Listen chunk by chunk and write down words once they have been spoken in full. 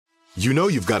You know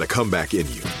you've got a comeback in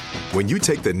you. When you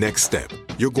take the next step,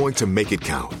 you're going to make it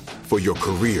count for your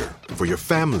career, for your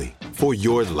family, for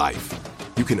your life.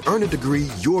 You can earn a degree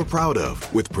you're proud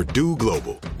of with Purdue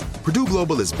Global. Purdue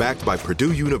Global is backed by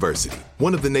Purdue University,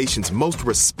 one of the nation's most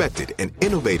respected and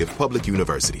innovative public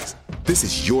universities. This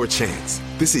is your chance.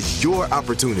 This is your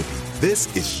opportunity.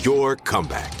 This is your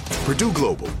comeback. Purdue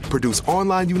Global, Purdue's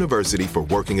online university for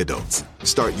working adults.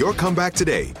 Start your comeback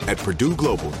today at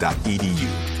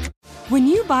purdueglobal.edu. When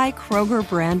you buy Kroger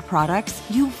brand products,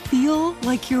 you feel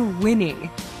like you're winning.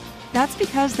 That's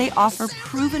because they offer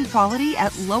proven quality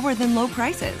at lower than low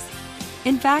prices.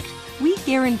 In fact, we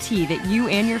guarantee that you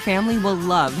and your family will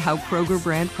love how Kroger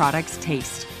brand products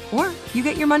taste, or you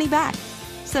get your money back.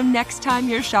 So next time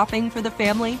you're shopping for the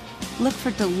family, look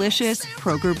for delicious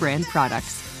Kroger brand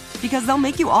products, because they'll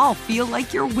make you all feel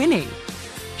like you're winning.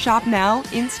 Shop now,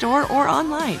 in-store, or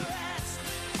online.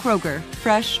 Kroger,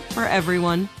 fresh for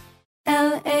everyone.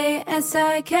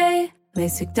 LASIK,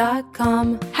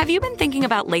 LASIK.com. Have you been thinking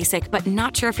about LASIK but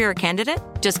not sure if you're a candidate?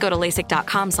 Just go to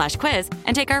LASIK.com/quiz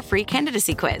and take our free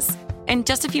candidacy quiz. In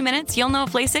just a few minutes, you'll know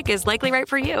if LASIK is likely right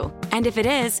for you. And if it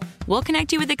is, we'll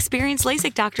connect you with experienced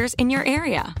LASIK doctors in your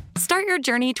area. Start your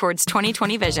journey towards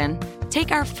 20/20 vision.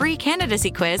 Take our free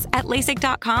candidacy quiz at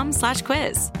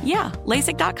LASIK.com/quiz. Yeah,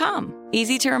 LASIK.com.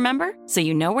 Easy to remember, so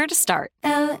you know where to start.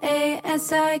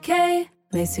 LASIK,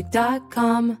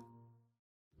 LASIK.com.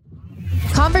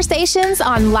 Conversations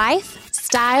on life,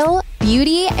 style,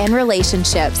 beauty, and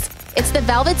relationships. It's the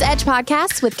Velvet's Edge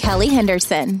podcast with Kelly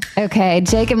Henderson. Okay,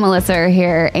 Jake and Melissa are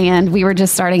here, and we were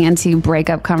just starting into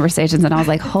breakup conversations, and I was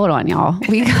like, "Hold on, y'all,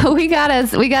 we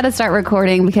gotta start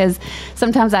recording, because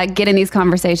sometimes I get in these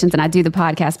conversations and I do the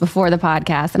podcast before the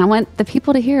podcast, and I want the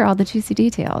people to hear all the juicy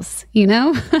details, you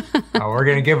know." Oh, we're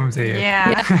gonna give them to you.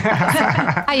 Yeah.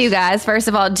 Hi, you guys. First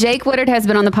of all, Jake Woodard has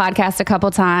been on the podcast a couple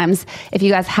times. If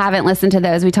you guys haven't listened to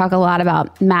those, we talk a lot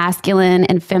about masculine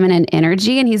and feminine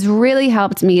energy, and he's really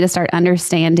helped me to start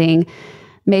understanding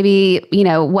maybe, you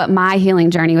know, what my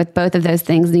healing journey with both of those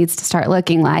things needs to start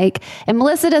looking like. And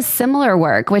Melissa does similar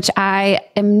work, which I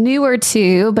am newer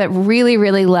to, but really,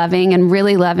 really loving, and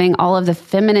really loving all of the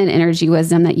feminine energy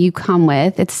wisdom that you come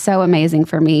with. It's so amazing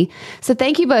for me. So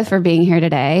thank you both for being here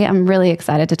today. I'm really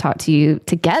excited to talk to you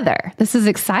together. This is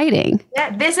exciting.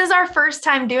 Yeah, this is our first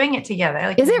time doing it together.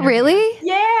 Like, is it really?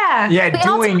 Yeah. Yeah,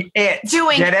 doing it.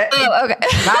 Get it? Oh, okay.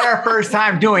 Not our first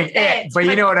time doing it, but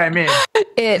you know what I mean.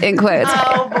 It in quotes.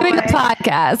 Doing a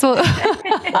podcast.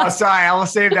 Oh, sorry. I will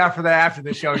save that for the after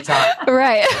the show talk.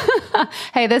 Right.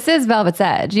 Hey, this is Velvet's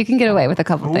Edge. You can get away with a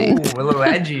couple things. A little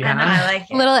edgy, huh? I like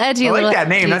it. A little edgy. I like little that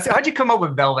name. edgy. How'd you come up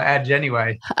with Velvet Edge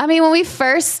anyway? I mean, when we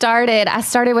first started, I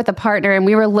started with a partner, and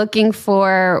we were looking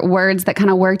for words that kind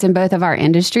of worked in both of our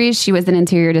industries. She was an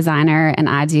interior designer, and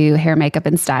I do hair, makeup,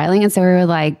 and styling. And so we were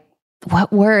like,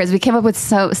 what words? We came up with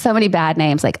so many bad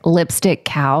names, like lipstick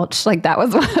couch. Like that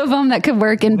was one of them that could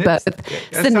work in both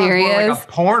scenarios. Sounds more like a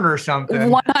porn or something.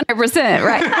 100%,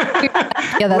 right?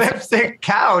 Yeah, that's lipstick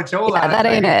couch. Hold on. That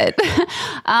ain't it.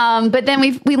 But then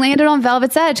we landed on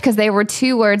Velvet's Edge because they were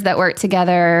two words that worked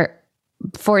together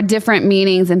for different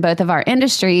meanings in both of our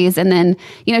industries. And then,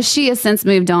 you know, she has since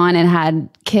moved on and had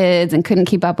kids and couldn't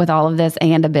keep up with all of this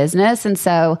and a business. And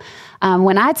so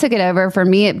when I took it over, for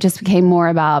me, it just became more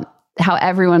about how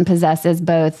everyone possesses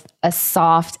both a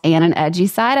soft and an edgy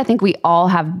side. I think we all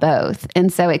have both.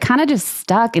 And so it kind of just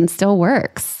stuck and still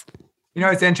works. You know,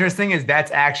 what's interesting is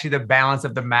that's actually the balance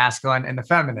of the masculine and the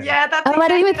feminine. Yeah, that's I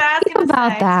didn't even think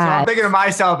about So I'm that. thinking of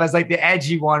myself as like the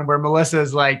edgy one, where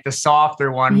Melissa's like the softer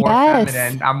one, more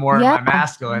feminine. I'm more my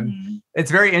masculine. Mm-hmm.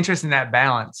 It's very interesting, that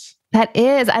balance. That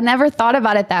is. I never thought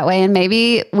about it that way. And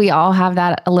maybe we all have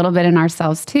that a little bit in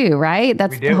ourselves too, right?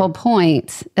 That's the whole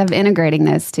point of integrating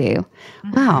those two.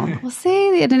 Wow. Well,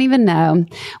 see, I didn't even know.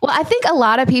 Well, I think a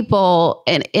lot of people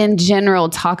in general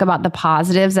talk about the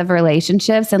positives of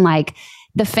relationships and like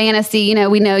the fantasy. You know,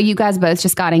 we know you guys both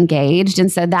just got engaged. And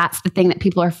so that's the thing that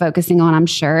people are focusing on, I'm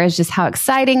sure, is just how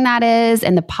exciting that is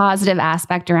and the positive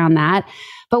aspect around that.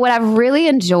 But what I've really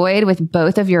enjoyed with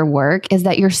both of your work is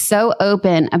that you're so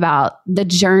open about the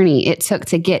journey it took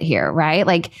to get here, right?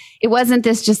 Like it wasn't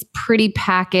this just pretty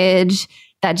package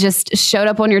that just showed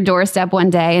up on your doorstep one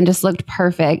day and just looked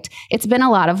perfect. It's been a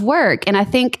lot of work. And I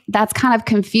think that's kind of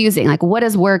confusing. Like, what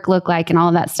does work look like and all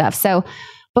of that stuff? So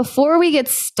before we get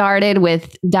started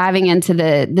with diving into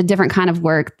the different kind of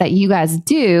work that you guys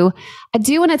do, I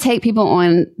do want to take people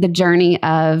on the journey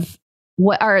of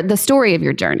the story of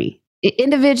your journey,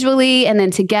 individually and then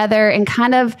together, and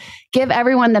kind of give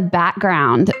everyone the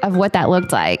background of what that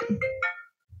looked like.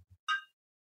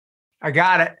 I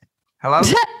got it. Hello?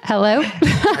 Hello?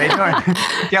 How you doing?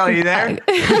 Kelly, you there?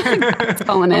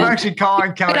 I'm actually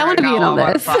calling Kelly. I want to be in on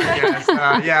this.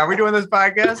 Yeah, are we doing this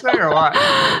podcast thing or what?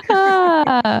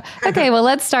 Okay, well,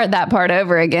 let's start that part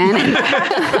over again.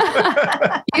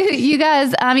 you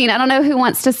guys, I mean, I don't know who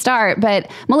wants to start, but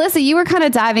Melissa, you were kind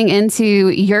of diving into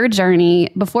your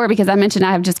journey before, because I mentioned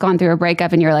I have just gone through a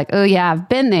breakup and you're like, oh yeah, I've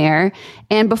been there.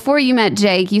 And before you met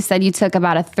Jake, you said you took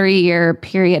about a 3-year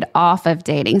period off of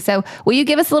dating. So will you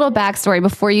give us a little backstory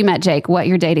before you met Jake, what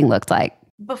your dating looked like?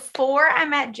 Before I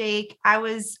met Jake, I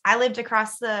lived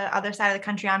across the other side of the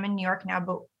country. I'm in New York now,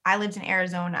 but I lived in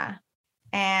Arizona,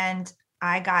 and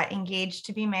I got engaged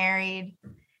to be married,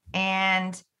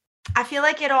 and I feel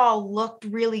like it all looked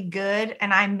really good,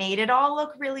 and I made it all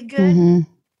look really good.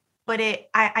 Mm-hmm. But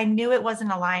I knew it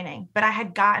wasn't aligning, but I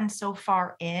had gotten so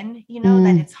far in,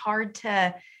 that it's hard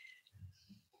to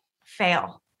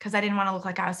fail, because I didn't want to look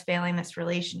like I was failing this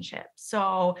relationship.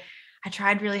 So I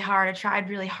tried really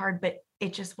hard, but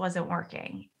it just wasn't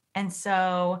working. And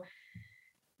so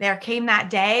there came that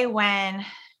day when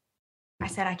I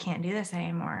said, I can't do this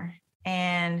anymore.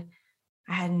 And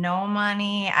I had no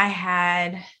money. I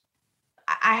had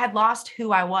lost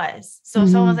who I was. So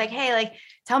someone was like, hey, like,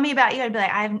 tell me about you. I'd be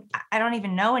like, I don't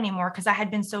even know anymore, because I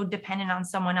had been so dependent on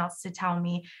someone else to tell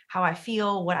me how I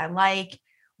feel, what I like,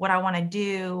 what I want to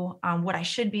do, what I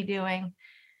should be doing.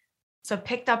 So I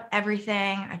picked up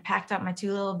everything. I packed up my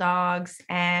 2 little dogs,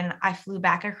 and I flew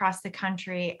back across the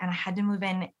country, and I had to move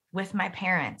in with my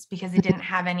parents because they didn't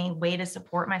have any way to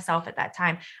support myself at that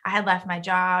time. I had left my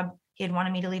job. He had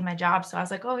wanted me to leave my job. So I was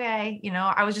like, okay,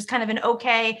 I was just kind of an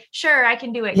okay, sure, I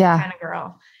can do it kind of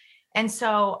girl. And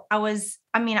so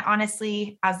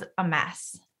honestly, I was a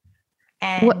mess.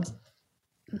 And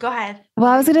go ahead.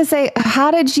 Well, I was going to say, how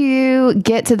did you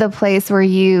get to the place where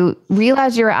you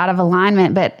realized you were out of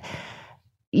alignment, but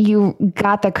you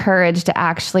got the courage to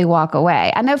actually walk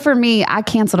away? I know for me, I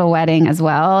canceled a wedding as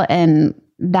well. And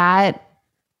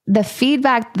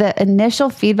the initial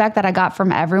feedback that I got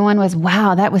from everyone was,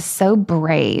 wow, that was so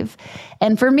brave.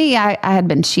 And for me, I had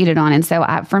been cheated on. And so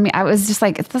I was just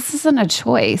like, this isn't a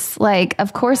choice. Like,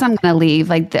 of course I'm going to leave.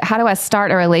 Like, how do I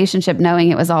start a relationship knowing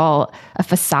it was all a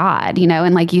facade,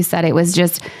 And like you said,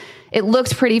 it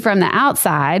looked pretty from the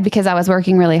outside because I was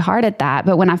working really hard at that.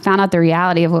 But when I found out the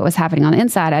reality of what was happening on the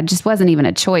inside, it just wasn't even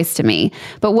a choice to me.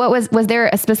 But was there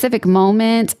a specific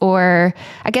moment, or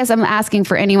I guess I'm asking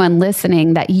for anyone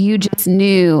listening, that you just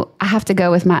knew, I have to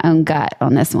go with my own gut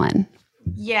on this one?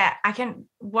 Yeah,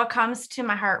 what comes to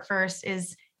my heart first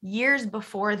is years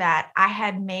before that, I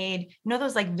had made,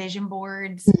 those like vision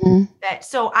boards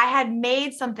so I had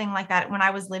made something like that when I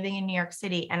was living in New York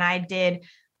City, and I did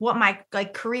what my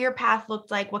career path looked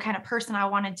like, what kind of person I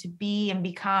wanted to be and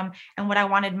become, and what I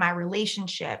wanted my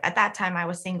relationship. At that time I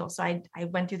was single. So I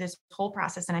went through this whole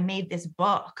process, and I made this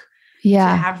book to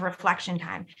have reflection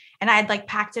time. And I had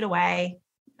packed it away,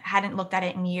 hadn't looked at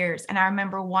it in years. And I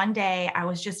remember one day I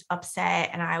was just upset,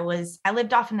 and I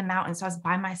lived off in the mountains. So I was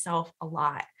by myself a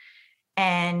lot.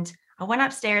 And I went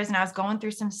upstairs, and I was going through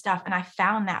some stuff, and I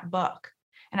found that book,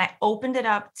 and I opened it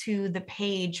up to the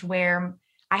page where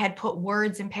I had put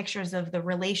words and pictures of the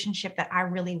relationship that I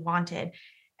really wanted.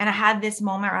 And I had this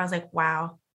moment where I was like,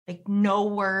 wow, no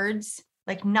words,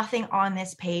 nothing on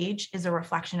this page is a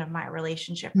reflection of my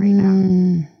relationship right now.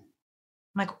 I'm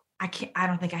like, I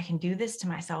don't think I can do this to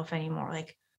myself anymore.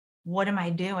 What am I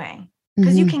doing?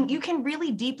 Because you can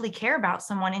really deeply care about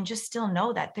someone and just still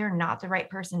know that they're not the right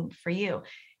person for you.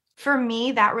 For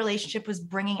me, that relationship was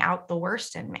bringing out the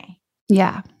worst in me.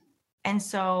 Yeah. And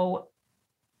so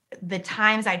the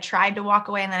times I tried to walk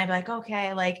away, and then I'd be like,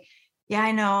 okay, yeah,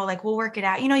 I know, we'll work it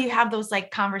out. You have those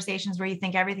conversations where you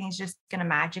think everything's just going to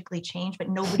magically change, but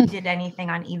nobody did anything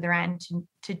on either end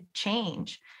to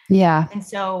change. Yeah. And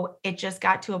so it just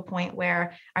got to a point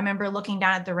where I remember looking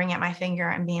down at the ring at my finger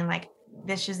and being like,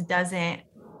 this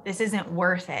isn't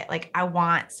worth it. I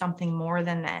want something more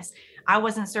than this. I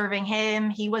wasn't serving him.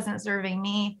 He wasn't serving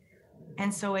me.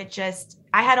 And so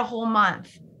I had a whole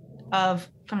month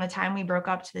from the time we broke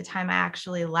up to the time I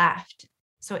actually left.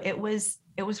 So it was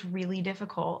really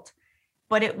difficult,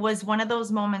 but it was one of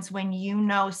those moments when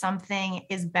something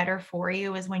is better for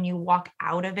you, is when you walk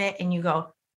out of it and you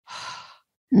go,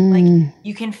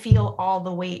 you can feel all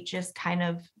the weight just kind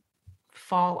of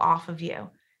fall off of you.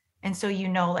 And so,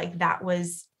 that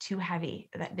was too heavy.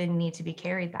 That didn't need to be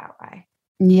carried that way.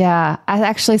 Yeah. I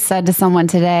actually said to someone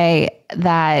today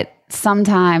that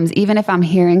sometimes, even if I'm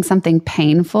hearing something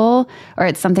painful or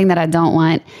it's something that I don't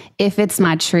want, if it's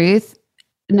my truth,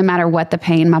 no matter what the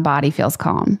pain, my body feels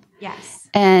calm. Yes.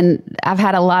 And I've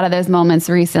had a lot of those moments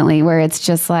recently where it's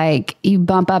just like you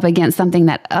bump up against something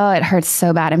that, it hurts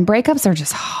so bad. And breakups are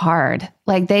just hard.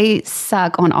 Like they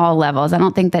suck on all levels. I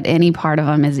don't think that any part of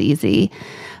them is easy.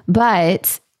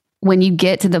 But when you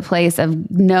get to the place of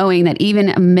knowing that even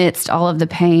amidst all of the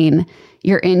pain,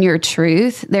 you're in your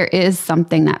truth, there is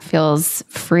something that feels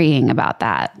freeing about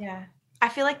that. Yeah. I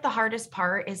feel like the hardest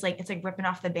part is like, it's like ripping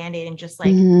off the Band-Aid and just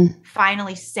like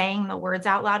finally saying the words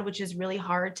out loud, which is really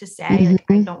hard to say. Like,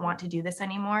 I don't want to do this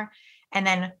anymore. And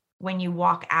then when you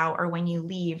walk out or when you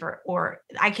leave or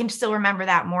I can still remember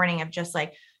that morning of just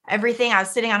like everything. I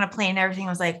was sitting on a plane and everything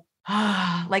was like,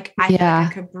 like I feel like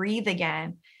I could breathe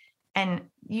again. And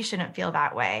you shouldn't feel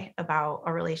that way about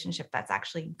a relationship that's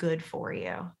actually good for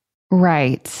you.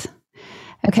 Right.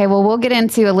 Okay. Well, we'll get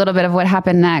into a little bit of what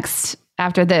happened next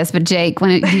after this, but Jake, do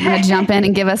you want to jump in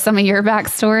and give us some of your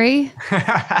backstory?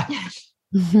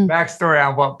 Backstory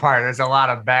on what part? There's a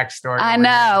lot of backstory. I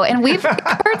know. And we've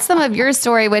heard some of your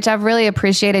story, which I've really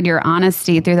appreciated your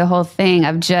honesty through the whole thing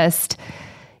of just,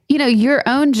 your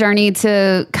own journey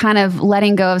to kind of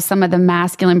letting go of some of the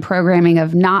masculine programming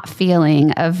of not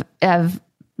feeling, of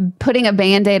putting a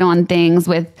Band-Aid on things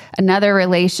with another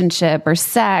relationship or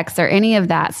sex or any of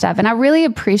that stuff. And I really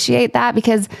appreciate that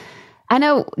because I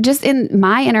know just in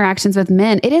my interactions with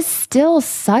men, it is still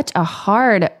such a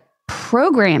hard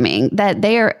programming that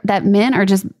men are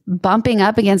just bumping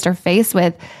up against or faced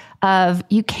with of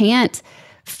you can't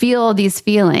feel these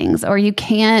feelings or you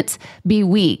can't be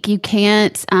weak. You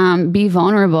can't be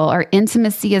vulnerable or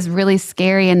intimacy is really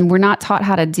scary and we're not taught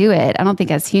how to do it. I don't think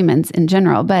as humans in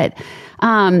general, but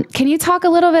can you talk a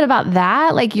little bit about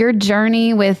that? Like your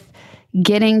journey with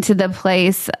getting to the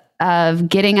place of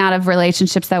getting out of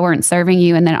relationships that weren't serving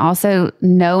you and then also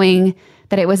knowing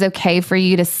that it was okay for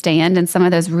you to stand in some of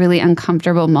those really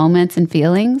uncomfortable moments and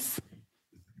feelings?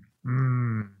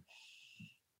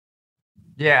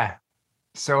 Yeah.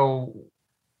 So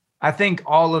I think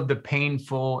all of the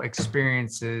painful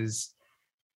experiences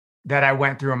that I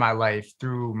went through in my life,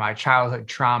 through my childhood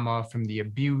trauma, from the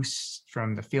abuse,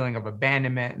 from the feeling of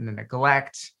abandonment and the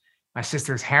neglect, my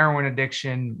sister's heroin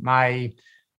addiction, my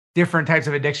different types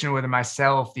of addiction within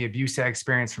myself, the abuse I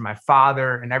experienced from my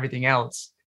father and everything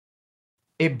else,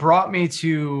 it brought me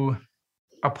to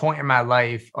a point in my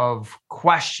life of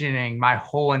questioning my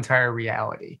whole entire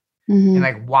reality and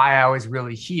like why I was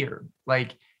really here.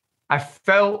 Like I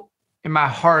felt in my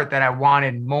heart that I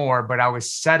wanted more, but I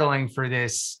was settling for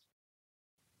this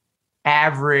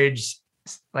average,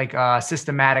 like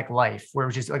systematic life where it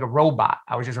was just like a robot.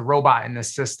 I was just a robot in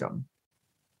this system.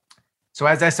 So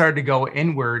as I started to go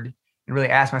inward and really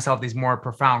ask myself these more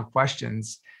profound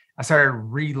questions, I started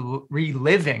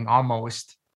reliving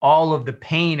almost all of the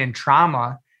pain and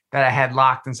trauma that I had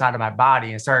locked inside of my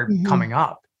body and started coming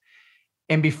up.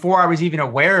 And before I was even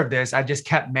aware of this, I just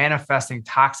kept manifesting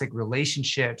toxic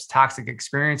relationships, toxic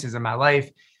experiences in my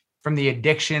life, from the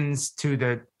addictions to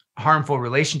the harmful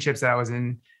relationships that I was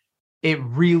in. It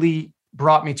really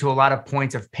brought me to a lot of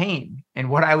points of pain. And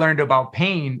what I learned about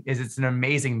pain is it's an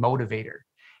amazing motivator.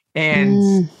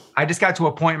 And I just got to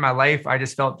a point in my life, I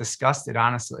just felt disgusted,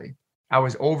 honestly. I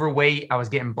was overweight. I was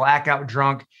getting blackout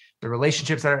drunk. The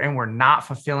relationships that are in were not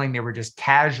fulfilling. They were just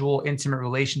casual, intimate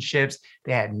relationships.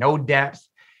 They had no depth.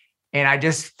 And I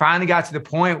just finally got to the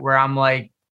point where I'm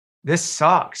like, this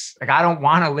sucks. Like, I don't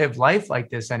want to live life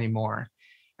like this anymore.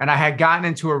 And I had gotten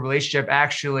into a relationship,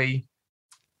 actually,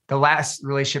 the last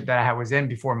relationship that I was in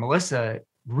before Melissa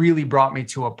really brought me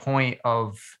to a point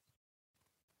of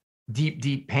deep,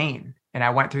 deep pain. And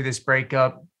I went through this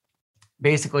breakup,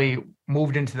 basically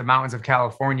moved into the mountains of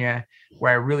California,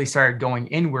 where I really started going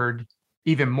inward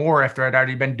even more after I'd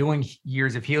already been doing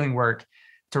years of healing work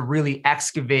to really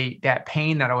excavate that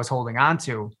pain that I was holding on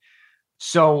to.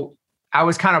 So I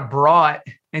was kind of brought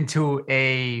into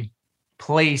a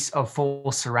place of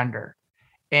full surrender.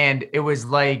 And it was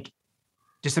like,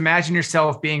 just imagine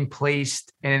yourself being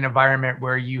placed in an environment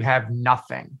where you have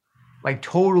nothing, like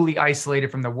totally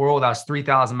isolated from the world. I was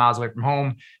 3,000 miles away from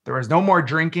home. There was no more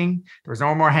drinking. There was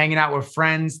no more hanging out with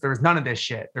friends. There was none of this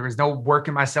shit. There was no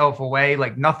working myself away,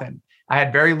 like nothing. I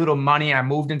had very little money. I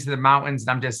moved into the mountains and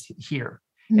I'm just here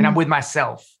and I'm with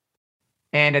myself.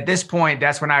 And at this point,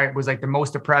 that's when I was like the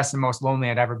most depressed and most lonely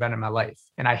I'd ever been in my life.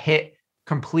 And I hit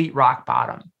complete rock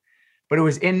bottom. But it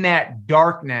was in that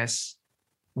darkness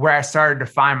where I started to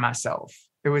find myself.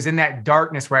 It was in that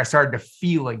darkness where I started to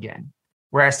feel again,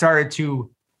 where I started to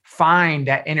find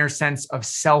that inner sense of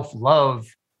self-love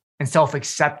and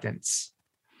self-acceptance.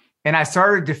 And I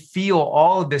started to feel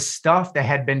all of this stuff that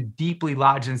had been deeply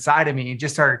lodged inside of me and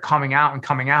just started coming out and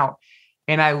coming out.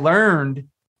 And I learned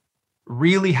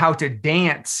really how to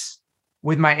dance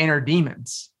with my inner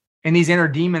demons. And these inner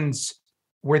demons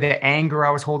were the anger I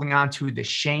was holding on to, the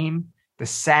shame, the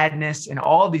sadness, and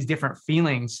all of these different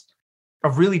feelings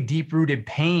of really deep-rooted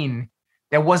pain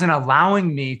that wasn't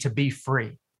allowing me to be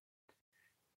free.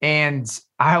 And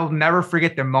I'll never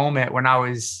forget the moment when I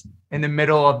was in the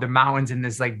middle of the mountains in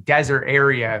this like desert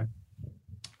area,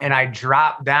 and I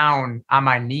dropped down on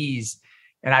my knees,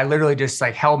 and I literally just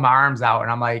like held my arms out,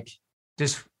 and I'm like,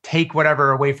 just take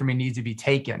whatever away from me needs to be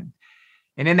taken.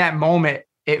 And in that moment,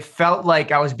 it felt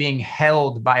like I was being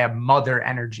held by a mother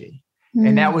energy.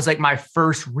 And that was like my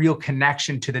first real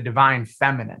connection to the divine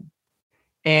feminine.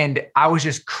 And I was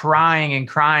just crying and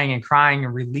crying and crying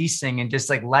and releasing and just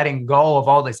like letting go of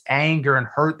all this anger and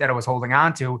hurt that I was holding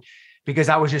on to, because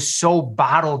I was just so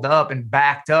bottled up and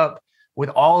backed up with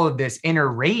all of this inner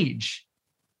rage.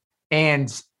 And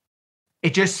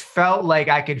it just felt like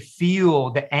I could feel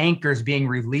the anchors being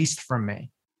released from me.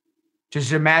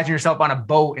 Just imagine yourself on a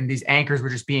boat and these anchors were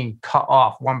just being cut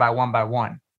off one by one by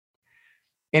one.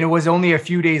 And it was only a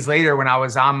few days later when I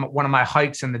was on one of my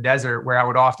hikes in the desert, where I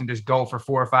would often just go for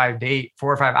 4 or 5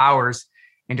 hours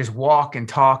and just walk and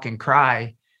talk and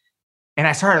cry. And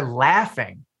I started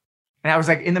laughing. And I was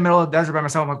like in the middle of the desert by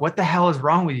myself. I'm like, what the hell is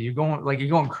wrong with you? You're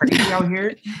going crazy out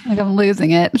here. Like I'm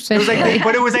losing it. It was like,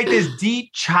 but it was like this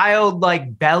deep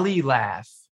childlike belly laugh.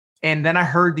 And then I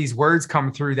heard these words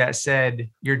come through that said,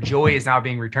 your joy is now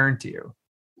being returned to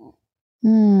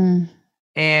you.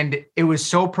 And it was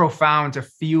so profound to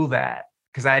feel that,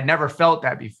 because I had never felt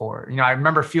that before. You know, I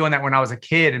remember feeling that when I was a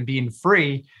kid and being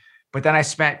free, but then I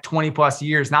spent 20 plus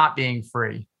years not being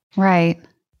free. Right.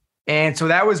 And so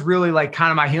that was really like kind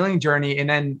of my healing journey. And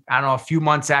then I don't know, a few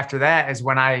months after that is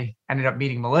when I ended up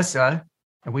meeting Melissa,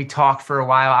 and we talked for a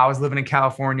while. I was living in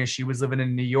California. She was living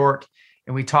in New York.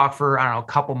 And we talked for, I don't know, a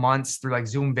couple months through like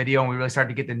Zoom video. And we really started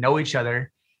to get to know each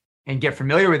other and get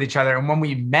familiar with each other. And when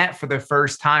we met for the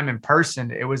first time in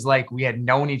person, it was like we had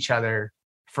known each other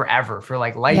forever, for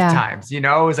like lifetimes. You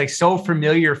know, it was like so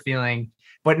familiar feeling,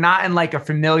 but not in like a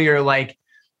familiar, like,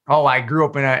 oh, I grew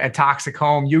up in a toxic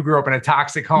home. You grew up in a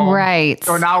toxic home. Right.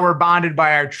 So now we're bonded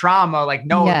by our trauma. Like,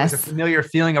 no, It was a familiar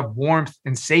feeling of warmth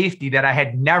and safety that I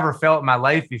had never felt in my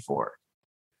life before.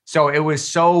 So it was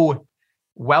so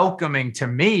welcoming to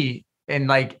me, and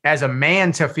like as a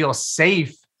man, to feel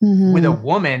safe with a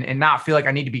woman and not feel like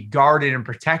I need to be guarded and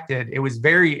protected. It was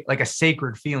very like a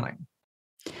sacred feeling.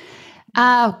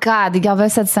 Oh God, y'all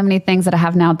both said so many things that I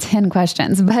have now 10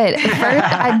 questions. But first,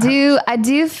 I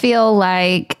do feel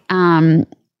like,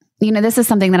 this is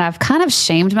something that I've kind of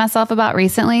shamed myself about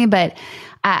recently, but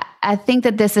I think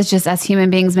that this is just, as human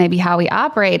beings, maybe how we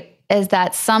operate, is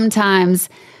that sometimes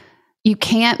you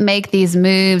can't make these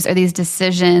moves or these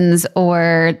decisions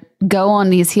or go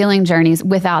on these healing journeys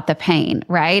without the pain,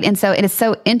 right? And so it is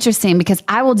so interesting, because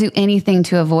I will do anything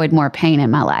to avoid more pain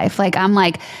in my life. Like, I'm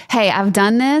like, hey, I've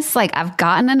done this. Like, I've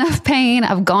gotten enough pain.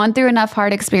 I've gone through enough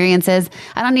hard experiences.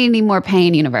 I don't need any more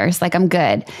pain, universe. Like, I'm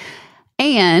good.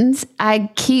 And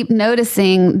I keep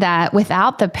noticing that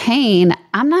without the pain,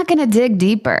 I'm not going to dig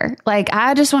deeper. Like,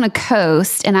 I just want to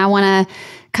coast, and I want to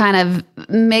kind of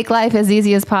make life as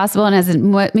easy as possible and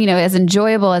as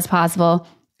enjoyable as possible,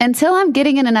 until I'm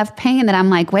getting in enough pain that I'm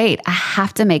like, wait, I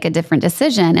have to make a different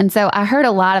decision. And so I heard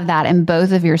a lot of that in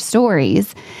both of your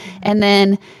stories. And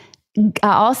then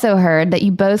I also heard that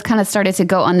you both kind of started to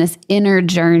go on this inner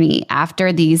journey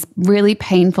after these really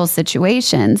painful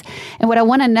situations. And what I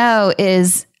want to know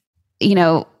is,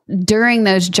 during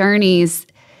those journeys,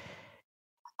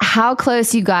 how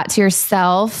close you got to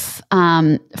yourself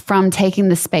from taking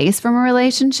the space from a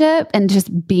relationship and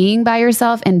just being by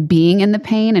yourself and being in the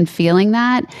pain and feeling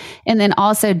that. And then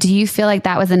also, do you feel like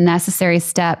that was a necessary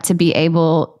step to be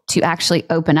able to actually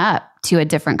open up to a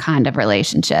different kind of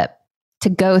relationship,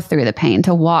 to go through the pain,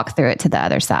 to walk through it to the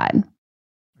other side?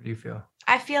 What do you feel?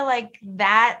 I feel like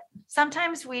that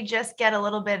sometimes we just get a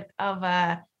little bit of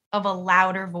a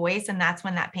louder voice. And that's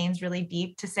when that pain's really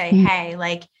deep, to say, hey,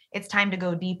 like, it's time to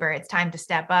go deeper. It's time to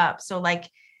step up. So like,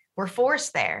 we're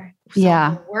forced there. So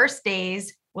the worst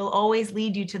days will always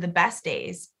lead you to the best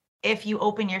days if you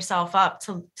open yourself up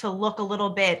to look a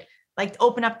little bit, like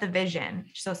open up the vision,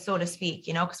 so to speak,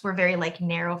 because we're very like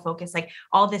narrow focused, like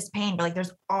all this pain, but like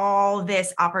there's all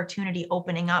this opportunity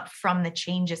opening up from the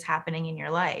changes happening in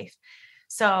your life.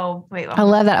 So wait, I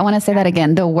love that. I want to say that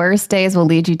again. The worst days will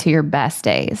lead you to your best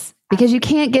days, because you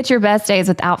can't get your best days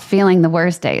without feeling the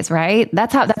worst days, right?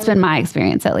 That's been my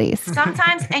experience, at least.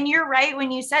 Sometimes, and you're right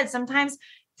when you said sometimes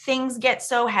things get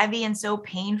so heavy and so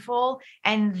painful.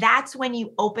 And that's when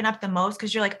you open up the most,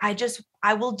 because you're like,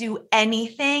 I will do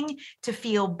anything to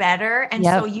feel better. And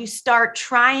so you start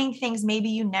trying things maybe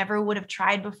you never would have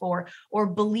tried before, or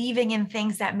believing in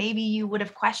things that maybe you would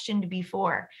have questioned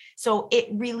before. So it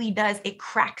really does, it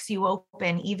cracks you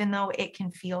open, even though it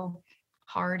can feel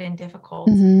hard and difficult.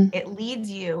 It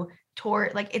leads you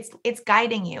toward, like, it's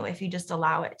guiding you if you just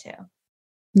allow it to.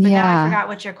 But now I forgot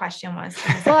what your question was.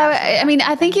 Well, I mean,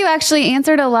 I think you actually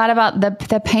answered a lot about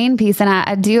the pain piece. And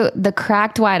I do, the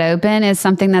cracked wide open is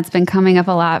something that's been coming up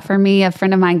a lot for me. A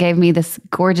friend of mine gave me this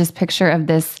gorgeous picture of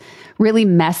this really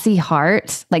messy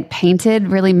heart, like painted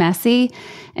really messy.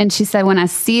 And she said, when I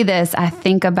see this, I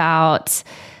think about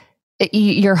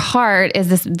your heart is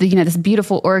this, this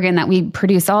beautiful organ that we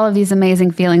produce all of these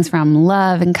amazing feelings from,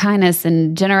 love and kindness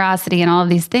and generosity and all of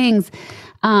these things.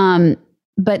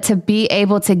 But to be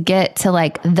able to get to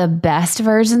like the best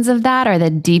versions of that, or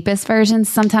the deepest versions,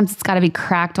 sometimes it's got to be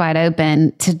cracked wide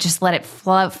open to just let it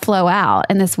flow out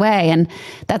in this way. And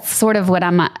that's sort of what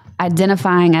I'm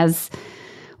identifying as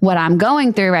what I'm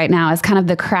going through right now, is kind of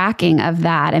the cracking of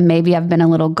that. And maybe I've been a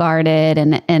little guarded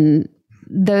and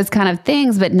those kind of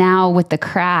things. But now with the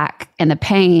crack and the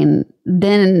pain,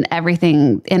 then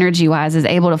everything energy wise is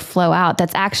able to flow out.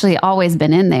 That's actually always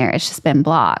been in there. It's just been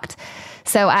blocked.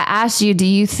 So I asked you, do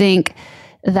you think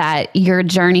that your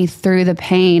journey through the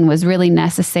pain was really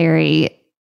necessary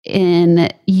in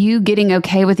you getting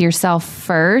okay with yourself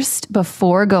first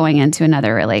before going into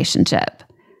another relationship?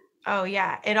 Oh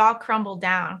yeah. It all crumbled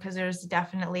down, because there's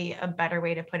definitely a better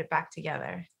way to put it back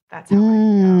together. That's how I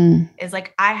feel. It's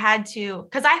like I had to,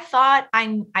 because I thought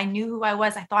I knew who I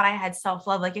was. I thought I had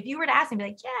self-love. Like if you were to ask me, be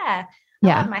like, I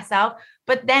love myself.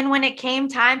 But then when it came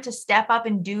time to step up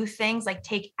and do things like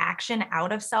take action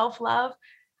out of self-love,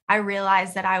 I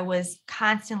realized that I was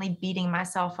constantly beating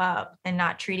myself up and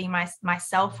not treating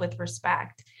myself with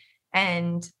respect,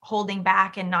 and holding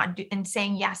back and and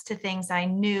saying yes to things I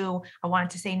knew I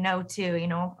wanted to say no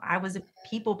to. I was a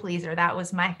people pleaser. That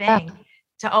was my thing,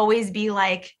 to always be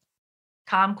like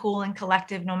calm, cool, and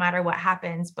collective no matter what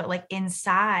happens. But like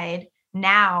inside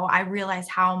now, I realize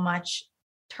how much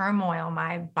turmoil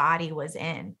my body was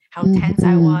in, how tense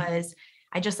I was.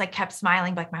 I just like kept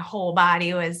smiling, like my whole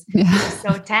body was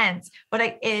so tense.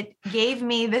 But it gave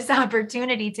me this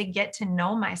opportunity to get to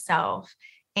know myself,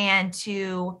 and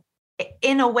to,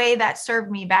 in a way that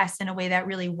served me best, in a way that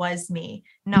really was me,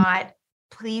 not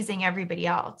pleasing everybody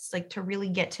else, like to really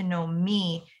get to know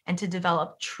me and to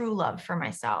develop true love for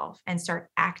myself and start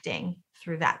acting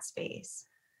through that space.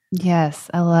 Yes,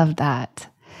 I love that.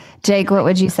 Jake, what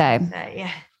would you say?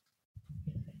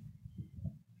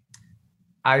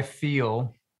 I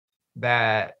feel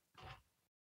that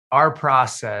our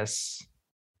process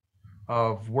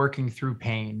of working through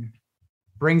pain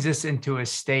brings us into a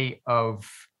state of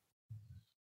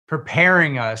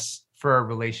preparing us for a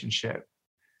relationship.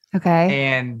 Okay.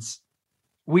 And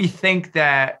we think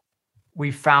that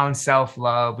we found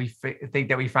self-love. We think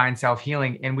that we find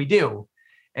self-healing, and we do.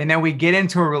 And then we get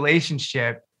into a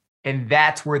relationship, and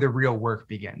that's where the real work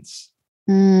begins.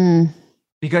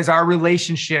 Because our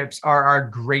relationships are our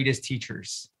greatest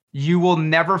teachers. You will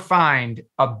never find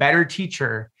a better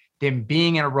teacher than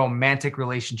being in a romantic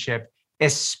relationship,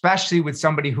 especially with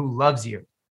somebody who loves you.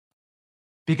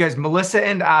 Because Melissa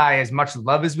and I, as much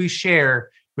love as we share,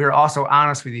 we are also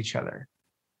honest with each other.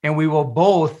 And we will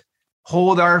both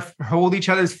hold each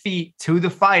other's feet to the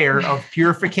fire of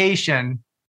purification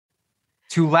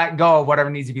to let go of whatever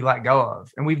needs to be let go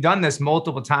of. And we've done this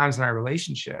multiple times in our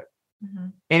relationship.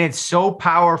 And it's so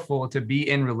powerful to be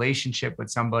in relationship with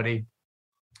somebody.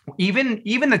 Even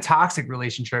the toxic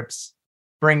relationships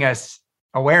bring us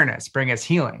awareness, bring us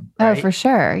healing. Right? Oh, for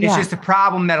sure. It's just a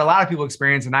problem that a lot of people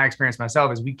experience, and I experience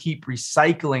myself, is we keep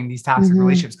recycling these toxic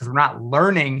relationships because we're not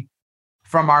learning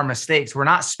from our mistakes. We're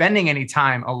not spending any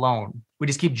time alone. We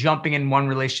just keep jumping in one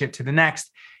relationship to the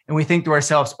next. And we think to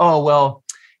ourselves, oh, well,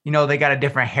 they got a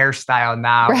different hairstyle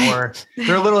now, or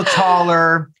they're a little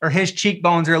taller, or his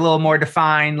cheekbones are a little more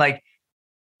defined. Like,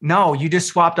 no, you just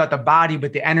swapped out the body,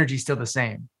 but the energy is still the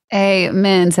same.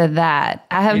 Amen to that.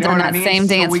 I have done that same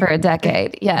dance for a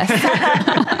decade. Yes.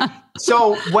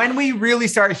 So when we really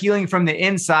start healing from the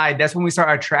inside, that's when we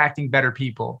start attracting better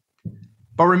people.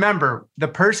 But remember, the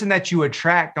person that you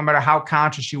attract, no matter how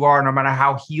conscious you are, no matter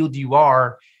how healed you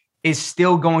are, is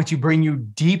still going to bring you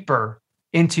deeper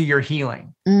into your healing.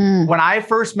 When I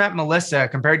first met Melissa,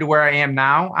 compared to where I am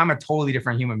now, I'm a totally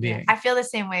different human being. I feel the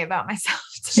same way about myself.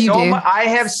 I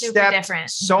have stepped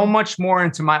so much more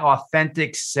into my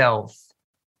authentic self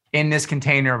in this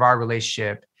container of our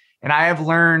relationship. And I have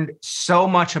learned so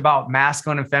much about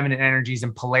masculine and feminine energies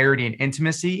and polarity and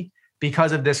intimacy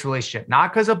because of this relationship,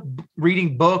 not because of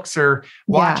reading books or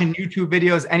watching YouTube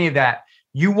videos, any of that.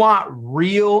 You want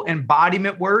real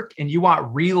embodiment work and you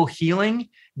want real healing,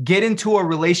 get into a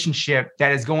relationship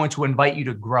that is going to invite you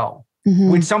to grow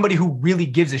with somebody who really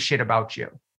gives a shit about you.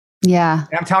 Yeah.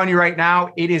 And I'm telling you right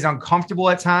now, it is uncomfortable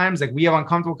at times. Like we have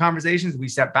uncomfortable conversations. We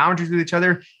set boundaries with each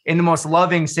other in the most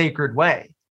loving, sacred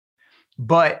way.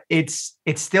 But it's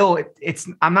still,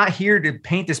 I'm not here to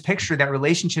paint this picture that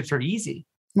relationships are easy.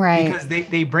 Right. Because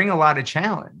they bring a lot of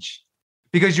challenge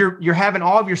because you're having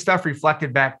all of your stuff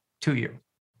reflected back to you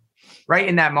right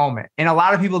in that moment. And a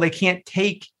lot of people, they can't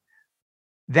take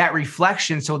that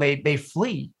reflection. So they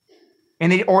flee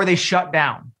and they shut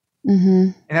down.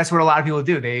 And that's what a lot of people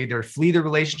do. They either flee the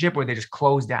relationship or they just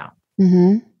close down,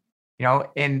 you know,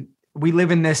 and we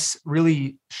live in this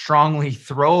really strongly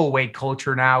throwaway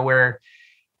culture now where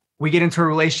we get into a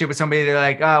relationship with somebody. They're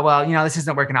like, oh, well, you know, this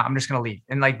isn't working out. I'm just going to leave.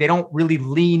 And like, they don't really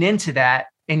lean into that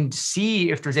and see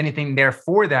if there's anything there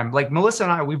for them. Like Melissa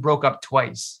and I, we broke up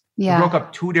twice. Yeah. We broke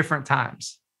up 2 different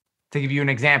times, to give you an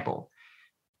example.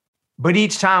 But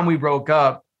each time we broke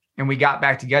up and we got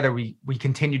back together, we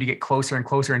continued to get closer and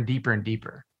closer and deeper and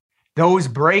deeper. Those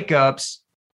breakups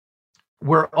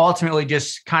were ultimately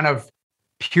just kind of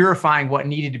purifying what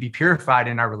needed to be purified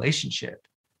in our relationship.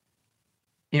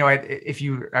 You know, if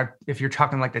you're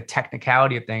talking like the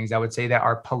technicality of things, I would say that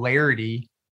our polarity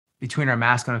between our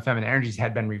masculine and feminine energies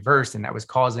had been reversed, and that was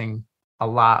causing a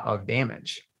lot of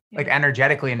damage. Like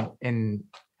energetically in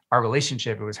our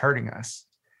relationship, it was hurting us.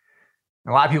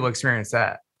 A lot of people experience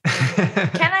that.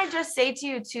 Can I just say to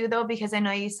you too, though, because I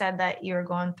know you said that you were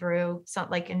going through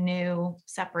like a new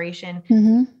separation,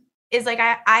 is like,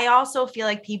 I also feel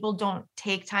like people don't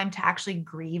take time to actually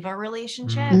grieve a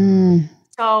relationship.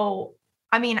 So,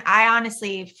 I mean, I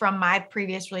honestly, from my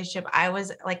previous relationship, I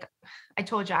was like, I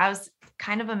told you, I was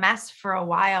kind of a mess for a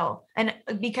while. And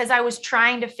because I was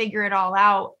trying to figure it all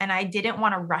out and I didn't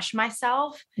want to rush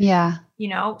myself. Yeah. You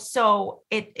know, so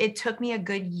it took me a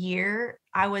good year,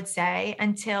 I would say,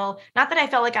 until, not that I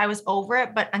felt like I was over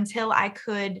it, but until I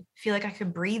could feel like I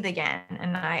could breathe again.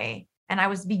 And I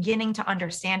was beginning to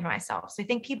understand myself. So I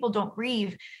think people don't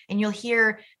grieve, and you'll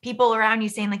hear people around you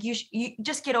saying like, you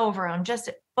just get over them,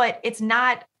 but it's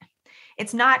not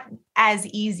as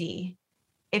easy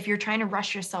if you're trying to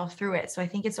rush yourself through it. So I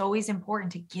think it's always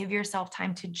important to give yourself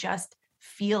time to just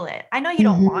feel it. I know you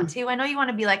don't want to. I know you want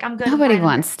to be like, I'm good. Nobody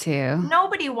wants to.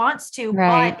 Nobody wants to.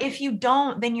 Right. But if you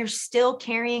don't, then you're still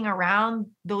carrying around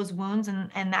those wounds and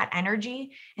that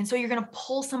energy. And so you're going to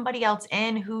pull somebody else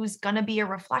in who's going to be a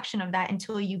reflection of that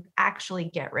until you actually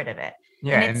get rid of it.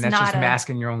 Yeah. And that's just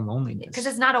masking your own loneliness. Because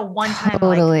it's not a one-time,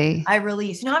 like, I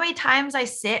release. You know how many times I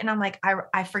sit and I'm like,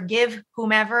 I forgive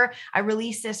whomever, I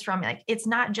release this from, like, it's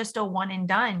not just a one and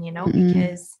done, you know,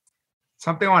 because.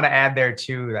 Something I want to add there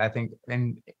too, I think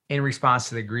in response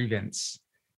to the grievance,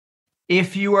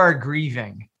 if you are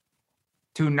grieving,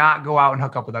 to not go out and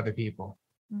hook up with other people.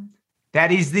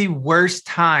 That is the worst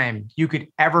time you could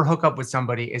ever hook up with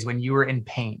somebody, is when you are in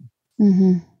pain.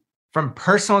 From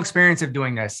personal experience of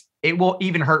doing this, it will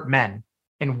even hurt men,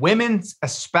 and women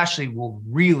especially will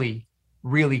really,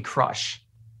 really crush.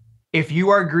 If you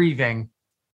are grieving,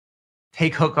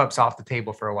 take hookups off the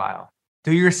table for a while.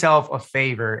 Do yourself a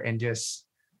favor and just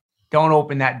don't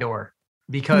open that door,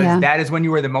 because that is when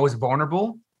you are the most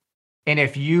vulnerable. And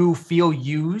if you feel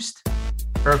used,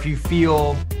 or if you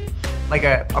feel like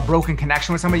a broken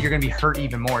connection with somebody, you're going to be hurt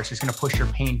even more. It's just going to push your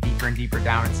pain deeper and deeper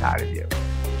down inside of you.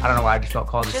 I don't know why I just felt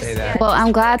called to say that. Well,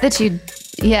 I'm glad that you,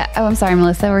 Oh, I'm sorry,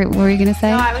 Melissa. What were you going to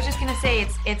say? No, I was just going to say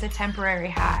it's a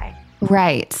temporary high.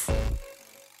 Right.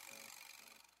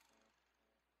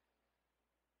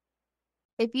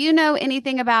 If you know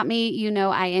anything about me, you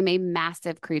know I am a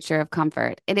massive creature of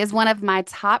comfort. It is one of my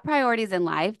top priorities in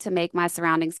life to make my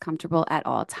surroundings comfortable at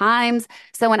all times.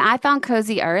 So when I found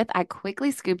Cozy Earth, I quickly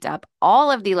scooped up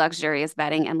all of the luxurious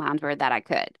bedding and loungewear that I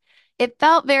could. It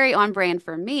felt very on brand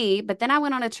for me, but then I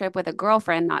went on a trip with a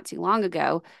girlfriend not too long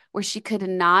ago where she could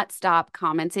not stop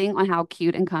commenting on how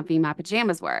cute and comfy my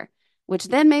pajamas were, which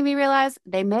then made me realize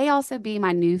they may also be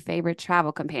my new favorite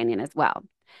travel companion as well.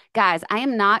 Guys, I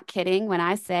am not kidding when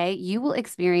I say you will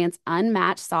experience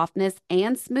unmatched softness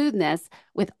and smoothness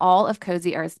with all of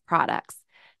Cozy Earth's products.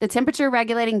 The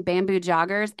temperature-regulating bamboo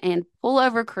joggers and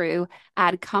pullover crew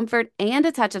add comfort and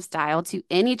a touch of style to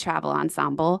any travel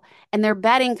ensemble, and their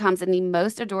bedding comes in the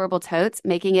most adorable totes,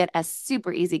 making it a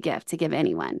super easy gift to give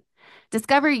anyone.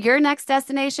 Discover your next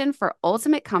destination for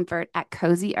ultimate comfort at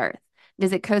Cozy Earth.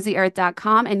 Visit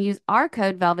CozyEarth.com and use our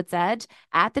code Velvet's Edge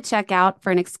at the checkout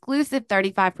for an exclusive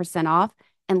 35% off,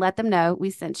 and let them know we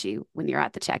sent you when you're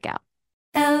at the checkout.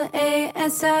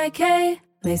 LASIK,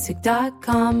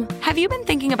 LASIK.com. Have you been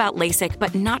thinking about LASIK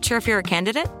but not sure if you're a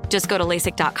candidate? Just go to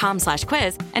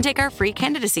LASIK.com/quiz and take our free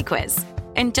candidacy quiz.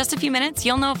 In just a few minutes,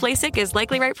 you'll know if LASIK is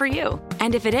likely right for you.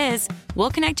 And if it is,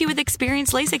 we'll connect you with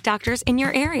experienced LASIK doctors in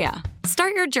your area.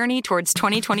 Start your journey towards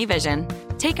 20/20 vision.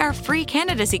 Take our free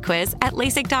candidacy quiz at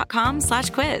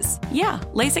LASIK.com/quiz. Yeah,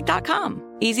 LASIK.com.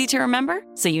 Easy to remember,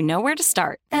 so you know where to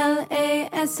start.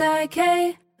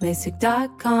 LASIK,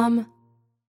 LASIK.com.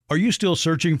 Are you still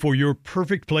searching for your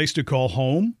perfect place to call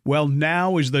home? Well,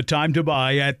 now is the time to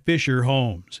buy at Fisher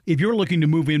Homes. If you're looking to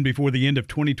move in before the end of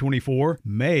 2024,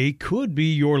 May could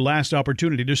be your last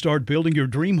opportunity to start building your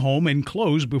dream home and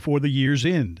close before the year's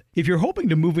end. If you're hoping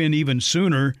to move in even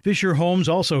sooner, Fisher Homes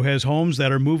also has homes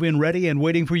that are move-in ready and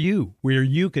waiting for you, where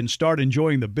you can start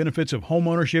enjoying the benefits of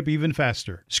homeownership even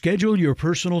faster. Schedule your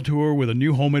personal tour with a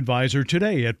new home advisor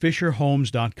today at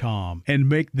FisherHomes.com and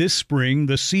make this spring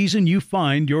the season you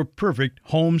find your perfect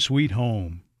home sweet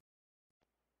home.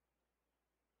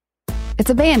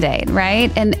 It's a Band-Aid,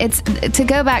 right? And it's to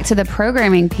go back to the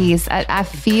programming piece. I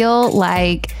feel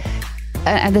like,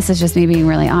 this is just me being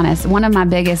really honest, one of my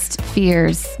biggest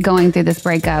fears going through this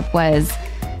breakup was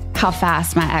how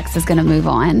fast my ex is going to move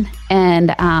on,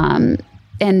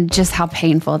 and just how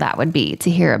painful that would be to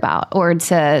hear about, or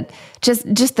to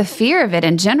just the fear of it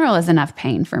in general is enough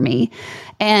pain for me.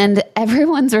 And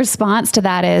everyone's response to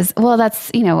that is, well, that's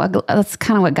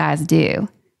kind of what guys do.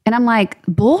 And I'm like,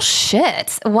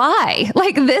 bullshit. Why?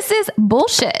 Like, this is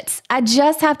bullshit. I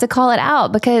just have to call it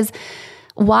out, because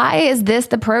why is this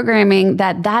the programming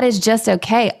that is just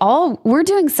okay? We're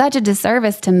doing such a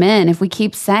disservice to men if we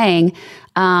keep saying,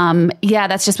 yeah,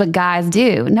 that's just what guys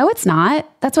do. No, it's not.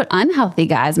 That's what unhealthy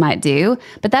guys might do.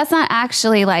 But that's not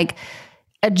actually like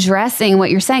addressing what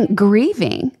you're saying,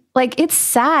 grieving. Like, it's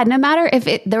sad. No matter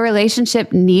if the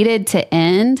relationship needed to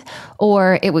end,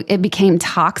 or it became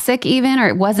toxic even, or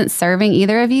it wasn't serving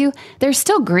either of you, there's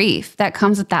still grief that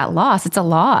comes with that loss. It's a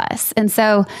loss. And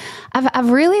so I've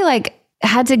really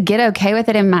had to get okay with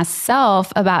it in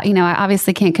myself about, I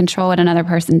obviously can't control what another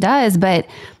person does, but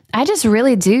I just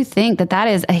really do think that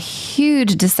is a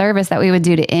huge disservice that we would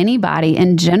do to anybody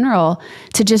in general,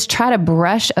 to just try to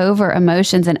brush over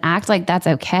emotions and act like that's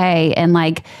okay, and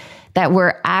like that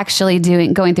we're actually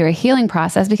going through a healing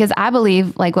process. Because I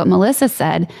believe, like what Melissa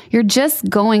said, you're just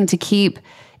going to keep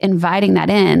inviting that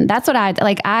in. That's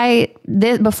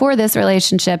what before this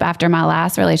relationship, after my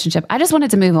last relationship, I just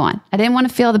wanted to move on. I didn't want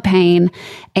to feel the pain.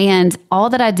 And all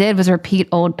that I did was repeat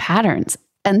old patterns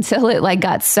until it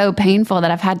got so painful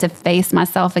that I've had to face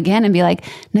myself again and be like,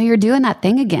 no, you're doing that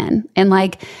thing again. And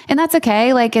that's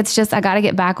okay. It's just, I got to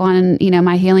get back on,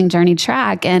 my healing journey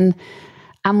track. And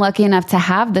I'm lucky enough to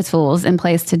have the tools in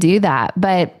place to do that.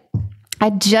 But I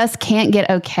just can't get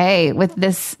okay with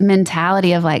this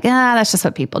mentality of that's just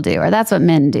what people do, or that's what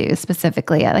men do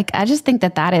specifically. I just think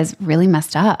that is really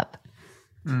messed up.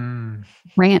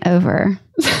 Rant over.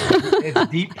 It's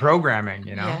deep programming,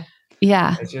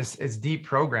 Yeah. It's deep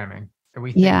programming. And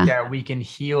we think that we can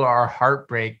heal our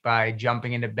heartbreak by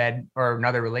jumping into bed or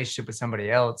another relationship with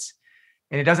somebody else.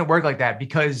 And it doesn't work like that,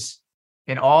 because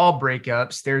in all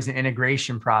breakups, there's an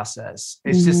integration process.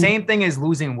 It's the same thing as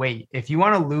losing weight. If you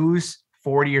want to lose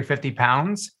 40 or 50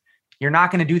 pounds, you're not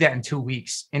going to do that in 2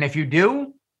 weeks. And if you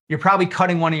do, you're probably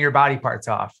cutting one of your body parts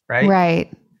off, right?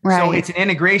 Right. So it's an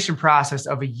integration process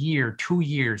of a year, 2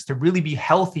 years to really be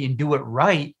healthy and do it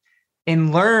right,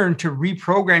 and learn to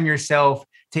reprogram yourself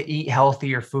to eat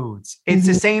healthier foods. It's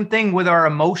the same thing with our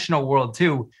emotional world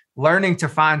too. Learning to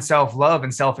find self-love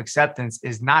and self-acceptance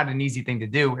is not an easy thing to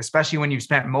do, especially when you've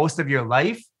spent most of your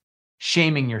life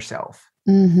shaming yourself.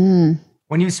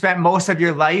 When you spent most of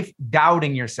your life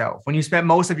doubting yourself, when you spent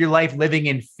most of your life living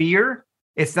in fear,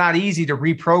 it's not easy to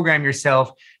reprogram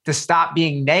yourself to stop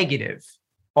being negative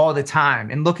all the time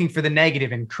and looking for the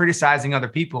negative and criticizing other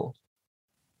people.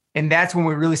 And that's when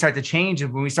we really start to change,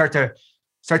 and when we start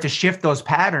to shift those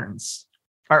patterns,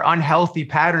 our unhealthy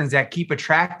patterns that keep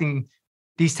attracting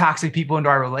these toxic people into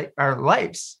our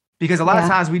lives. Because a lot of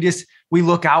times we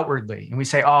look outwardly and we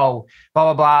say, oh,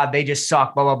 blah, blah, blah, they just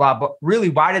suck, blah, blah, blah. But really,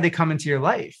 why did they come into your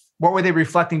life? What were they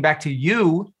reflecting back to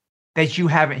you that you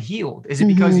haven't healed? Is it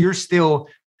because you're still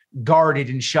guarded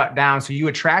and shut down? So you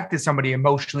attracted somebody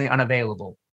emotionally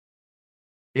unavailable,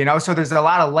 so there's a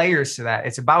lot of layers to that.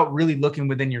 It's about really looking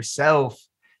within yourself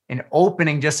and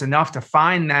opening just enough to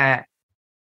find that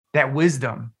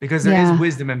wisdom, because there is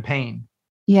wisdom in pain.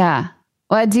 Yeah.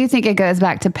 Well, I do think it goes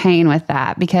back to pain with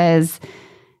that, because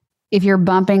if you're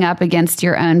bumping up against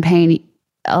your own pain,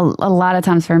 a lot of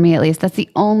times for me, at least, that's the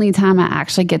only time I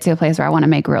actually get to a place where I want to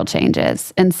make real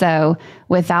changes. And so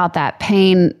without that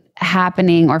pain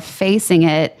happening or facing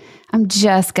it, I'm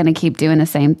just going to keep doing the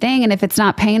same thing. And if it's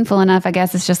not painful enough, I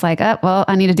guess it's just like, oh, well,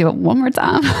 I need to do it one more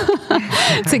time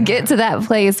to get to that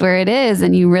place where it is.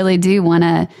 And you really do want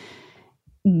to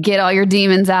get all your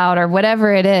demons out or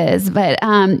whatever it is. But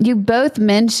you both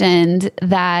mentioned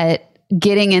that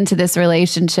getting into this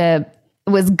relationship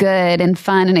was good and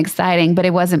fun and exciting, but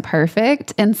it wasn't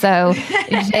perfect. And so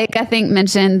Jake, I think,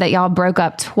 mentioned that y'all broke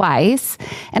up twice.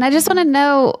 And I just want to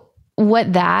know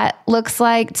what that looks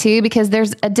like too, because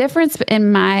there's a difference,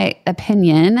 in my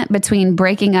opinion, between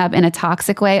breaking up in a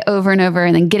toxic way over and over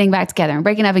and then getting back together and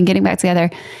breaking up and getting back together.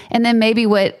 And then maybe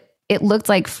what it looked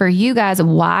like for you guys,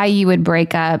 why you would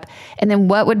break up, and then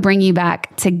what would bring you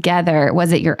back together.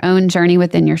 Was it your own journey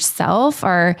within yourself,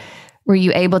 or were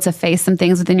you able to face some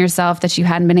things within yourself that you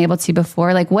hadn't been able to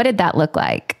before? Like, what did that look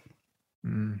like?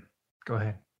 Go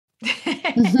ahead.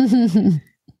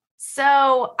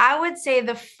 So I would say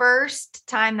the first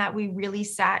time that we really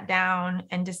sat down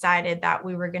and decided that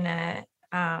we were going to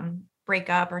break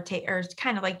up or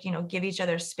kind of like, give each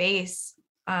other space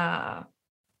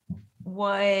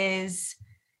was,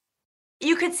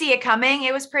 you could see it coming.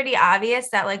 It was pretty obvious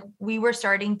that like we were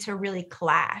starting to really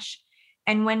clash.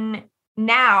 And when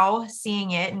now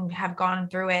seeing it and have gone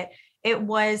through it, it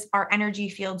was our energy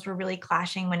fields were really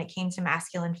clashing when it came to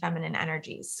masculine, feminine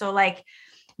energies. So like,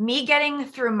 me getting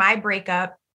through my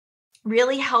breakup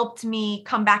really helped me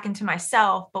come back into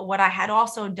myself. But what I had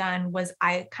also done was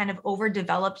I kind of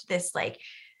overdeveloped this like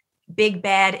big,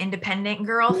 bad, independent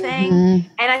girl thing.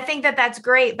 And I think that that's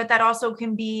great, but that also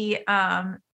can be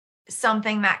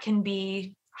something that can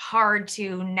be hard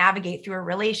to navigate through a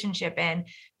relationship in,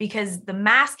 because the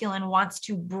masculine wants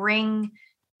to bring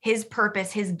his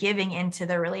purpose, his giving into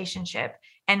the relationship.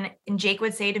 And Jake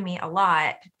would say to me a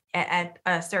lot, at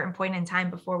a certain point in time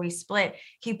before we split,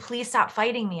 can you please stop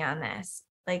fighting me on this?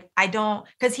 Like, I don't,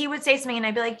 because he would say something and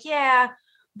I'd be like, yeah,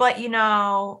 but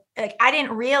like I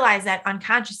didn't realize that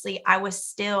unconsciously I was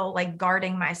still like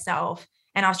guarding myself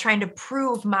and I was trying to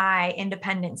prove my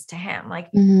independence to him. Like,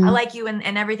 I like you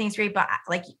and everything's great, but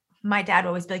like my dad would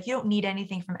always be like, you don't need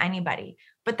anything from anybody,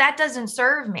 but that doesn't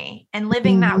serve me. And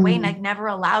living that way like never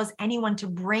allows anyone to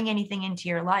bring anything into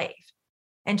your life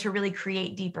and to really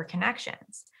create deeper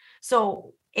connections.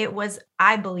 So it was,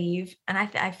 I believe, and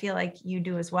I feel like you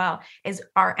do as well, is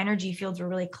our energy fields were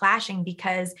really clashing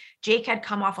because Jake had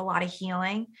come off a lot of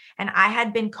healing and I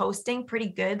had been coasting pretty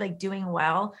good, like doing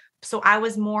well. So I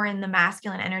was more in the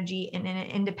masculine energy in an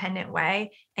independent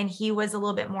way. And he was a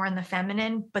little bit more in the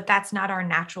feminine, but that's not our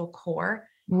natural core.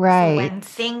 Right. So when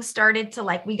things started to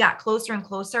like, we got closer and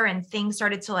closer and things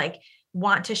started to like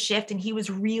want to shift and he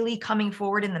was really coming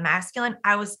forward in the masculine,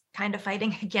 I was kind of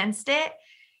fighting against it.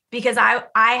 Because I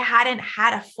hadn't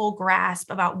had a full grasp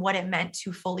about what it meant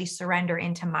to fully surrender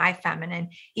into my feminine,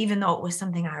 even though it was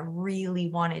something I really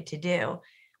wanted to do.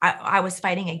 I was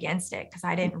fighting against it because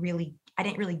I didn't really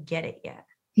get it yet.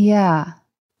 Yeah.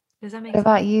 Does that make sense?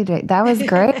 What about you, Jake? That was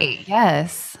great.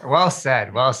 Yes. Well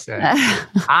said. Well said.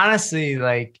 Honestly,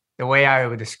 like the way I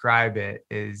would describe it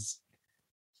is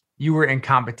you were in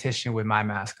competition with my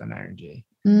masculine energy.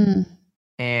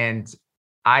 And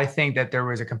I think that there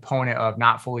was a component of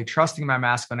not fully trusting my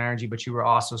masculine energy, but you were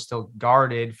also still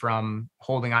guarded from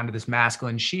holding onto this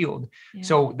masculine shield. Yeah.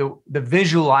 So the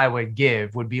visual I would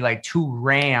give would be like two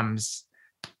rams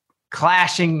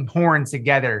clashing horns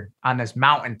together on this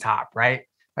mountaintop, right?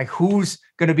 Like who's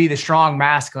going to be the strong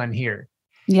masculine here?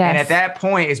 Yeah. And at that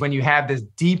point is when you have this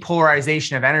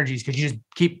depolarization of energies because you just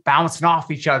keep bouncing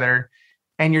off each other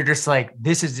and you're just like,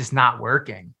 this is just not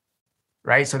working.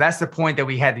 Right. So that's the point that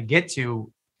we had to get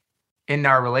to in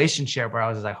our relationship where I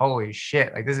was like, holy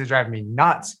shit, like this is driving me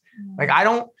nuts. Like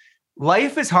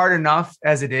life is hard enough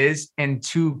as it is. And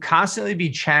to constantly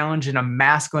be challenged in a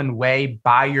masculine way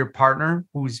by your partner,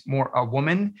 who's more a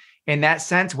woman in that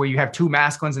sense, where you have two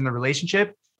masculines in the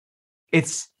relationship, it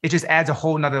just adds a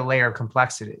whole nother layer of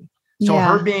complexity. So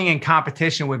her being in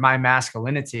competition with my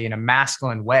masculinity in a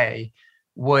masculine way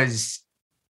was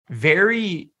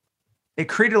it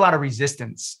created a lot of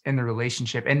resistance in the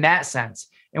relationship in that sense.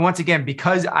 And once again,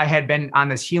 because I had been on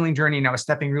this healing journey and I was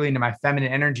stepping really into my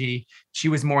feminine energy, she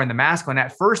was more in the masculine.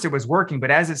 At first it was working, but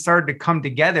as it started to come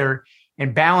together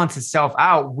and balance itself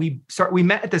out, we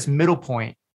met at this middle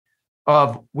point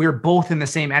of we're both in the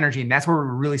same energy. And that's where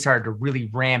we really started to really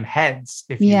ram heads,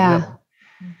 if you will.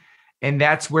 And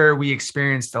that's where we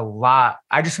experienced a lot.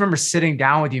 I just remember sitting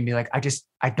down with you and be like,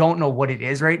 I don't know what it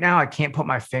is right now. I can't put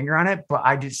my finger on it, but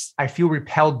I feel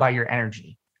repelled by your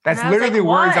energy. That's literally the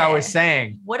words I was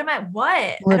saying. What? I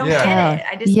don't get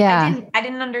it. I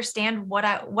didn't understand what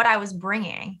I was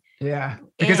bringing. Yeah.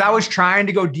 Because I was trying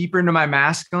to go deeper into my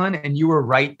masculine and you were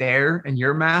right there and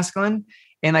you're masculine.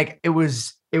 And like, it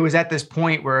was at this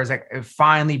point where it was like, it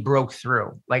finally broke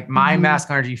through. Like my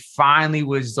masculine energy finally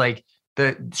was like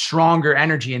the stronger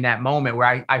energy in that moment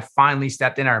where I finally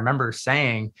stepped in. I remember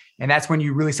saying, and that's when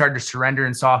you really started to surrender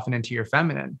and soften into your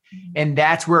feminine. And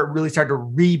that's where it really started to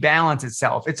rebalance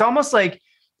itself. It's almost like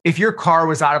if your car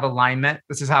was out of alignment,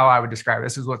 this is how I would describe it.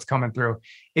 This is what's coming through.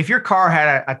 If your car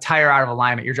had a tire out of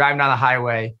alignment, you're driving down the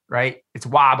highway, right? It's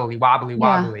wobbly.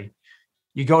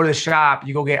 You go to the shop,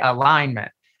 you go get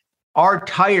alignment. Our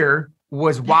tire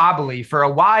was wobbly for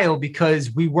a while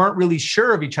because we weren't really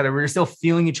sure of each other. We were still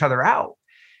feeling each other out.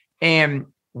 And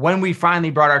when we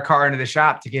finally brought our car into the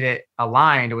shop to get it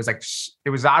aligned, it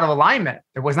was out of alignment.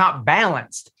 It was not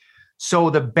balanced. So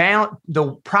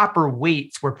the proper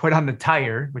weights were put on the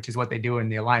tire, which is what they do in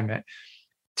the alignment,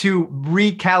 to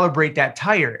recalibrate that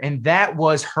tire. And that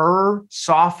was her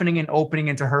softening and opening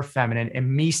into her feminine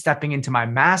and me stepping into my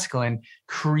masculine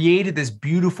created this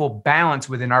beautiful balance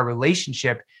within our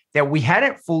relationship that we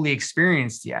hadn't fully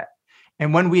experienced yet.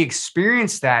 And when we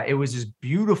experienced that, it was this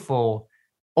beautiful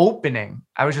opening.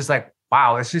 I was just like,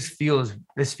 wow, this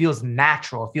feels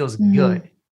natural. It feels good.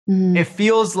 It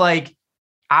feels like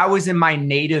I was in my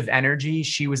native energy.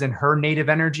 She was in her native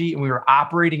energy, and we were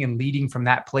operating and leading from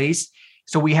that place.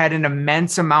 So we had an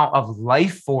immense amount of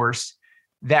life force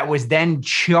that was then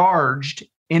charged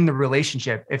in the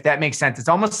relationship, if that makes sense. It's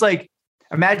almost like,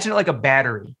 imagine it like a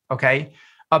battery, okay?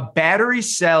 A battery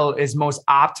cell is most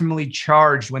optimally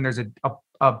charged when there's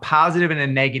a positive and a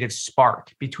negative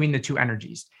spark between the two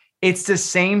energies. It's the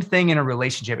same thing in a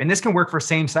relationship. And this can work for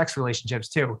same-sex relationships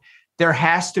too. There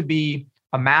has to be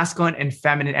a masculine and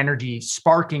feminine energy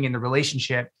sparking in the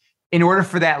relationship in order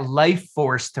for that life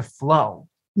force to flow.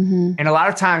 And a lot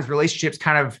of times relationships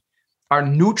kind of are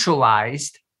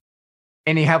neutralized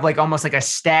and you have like almost like a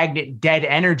stagnant, dead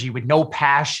energy with no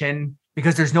passion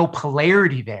because there's no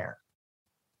polarity there.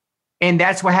 And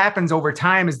that's what happens over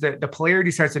time is the polarity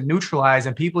starts to neutralize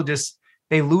and people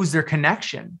they lose their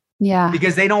connection. Yeah.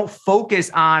 Because they don't focus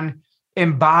on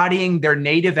embodying their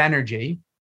native energy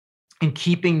and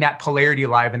keeping that polarity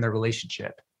alive in their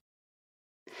relationship.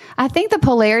 I think the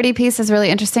polarity piece is really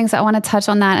interesting. So I want to touch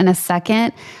on that in a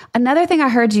second. Another thing I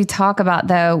heard you talk about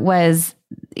though was,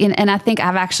 and I think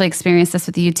I've actually experienced this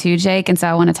with you too, Jake. And so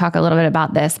I want to talk a little bit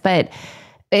about this, but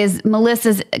is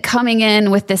Melissa's coming in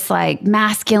with this like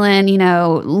masculine,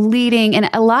 leading. And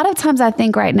a lot of times I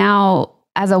think right now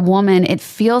as a woman, it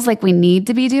feels like we need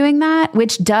to be doing that,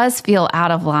 which does feel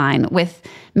out of line with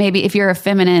maybe if you're a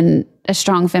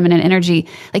strong feminine energy,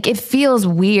 like it feels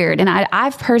weird. And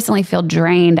I've personally feel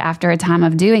drained after a time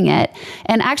of doing it.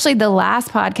 And actually the last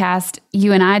podcast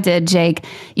you and I did, Jake,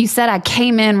 you said I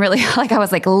came in really like I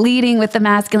was like leading with the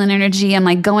masculine energy. I'm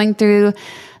like going through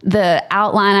the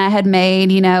outline I had made,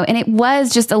 and it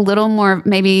was just a little more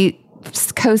maybe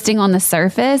coasting on the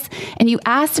surface. And you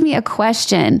asked me a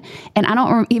question and I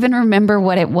don't even remember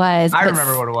what it was. I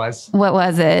remember what it was. What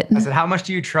was it? I said, how much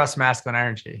do you trust masculine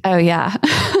energy? Oh yeah.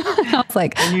 I was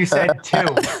like, and you said 2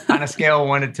 on a scale of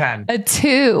 1 to 10. A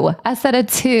 2. I said a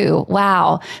 2.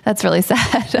 Wow. That's really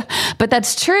sad, but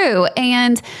that's true.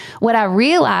 And what I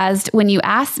realized when you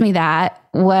asked me that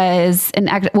was,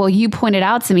 you pointed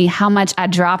out to me how much I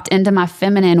dropped into my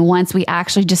feminine once we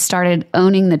actually just started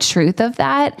owning the truth of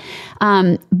that.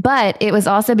 But it was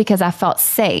also because I felt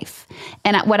safe.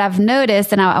 And what I've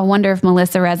noticed, and I wonder if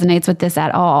Melissa resonates with this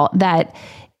at all, that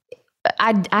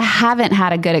I haven't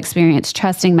had a good experience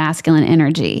trusting masculine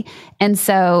energy. And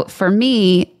so for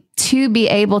me, to be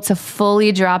able to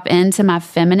fully drop into my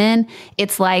feminine,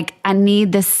 it's like I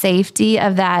need the safety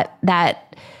of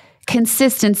that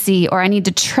consistency, or I need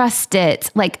to trust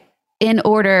it, like in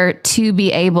order to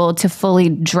be able to fully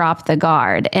drop the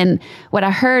guard. And what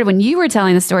I heard when you were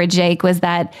telling the story, Jake, was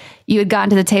that you had gotten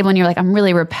to the table and you're like, I'm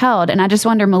really repelled. And I just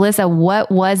wonder, Melissa, what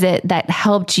was it that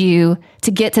helped you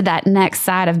to get to that next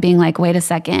side of being like, wait a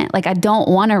second, like I don't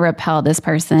want to repel this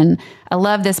person. I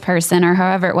love this person, or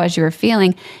however it was you were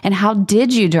feeling. And how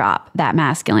did you drop that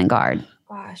masculine guard?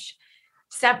 Gosh,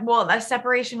 that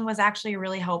separation was actually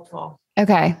really helpful.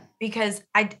 Okay. Because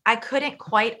I couldn't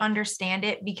quite understand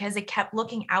it because it kept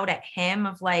looking out at him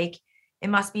of like, it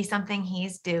must be something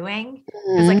he's doing.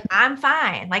 It's like, I'm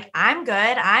fine. Like, I'm good.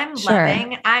 I'm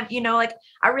loving. I'm, like,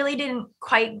 I really didn't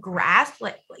quite grasp,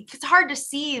 like it's hard to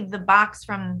see the box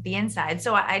from the inside.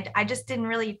 So I just didn't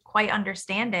really quite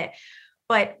understand it.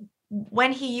 But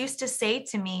when he used to say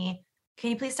to me, can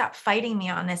you please stop fighting me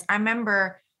on this? I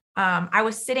remember I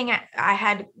was sitting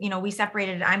we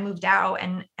separated, I moved out,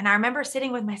 and I remember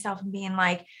sitting with myself and being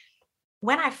like,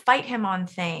 when I fight him on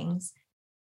things,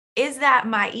 is that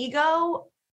my ego,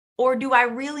 or do I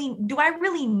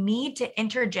really need to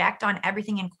interject on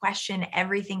everything and question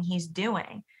everything he's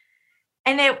doing?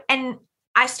 And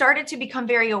I started to become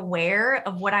very aware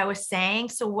of what I was saying.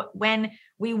 So when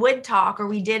we would talk, or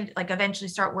we did like eventually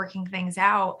start working things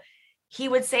out, he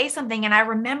would say something, and I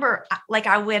remember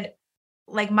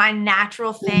my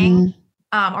natural thing,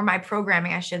 or my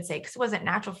programming, I should say, because it wasn't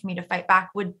natural for me to fight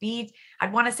back, would be,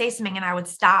 I'd want to say something and I would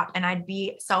stop and I'd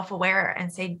be self-aware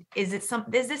and say, is this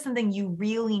something you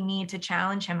really need to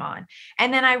challenge him on?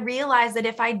 And then I realized that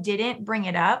if I didn't bring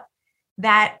it up,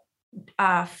 that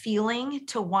feeling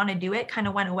to want to do it kind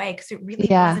of went away, because it really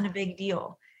wasn't a big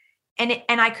deal. And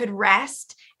I could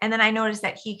rest. And then I noticed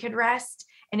that he could rest.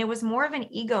 And it was more of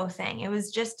an ego thing. It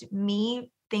was just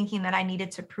me thinking that I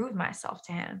needed to prove myself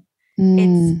to him.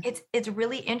 It's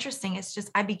really interesting. It's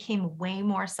just, I became way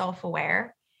more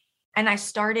self-aware, and I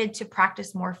started to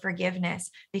practice more forgiveness,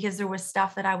 because there was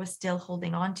stuff that I was still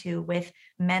holding on to with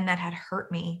men that had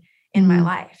hurt me in my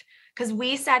life. Because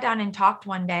we sat down and talked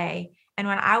one day, and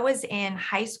when I was in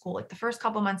high school, like the first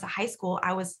couple months of high school,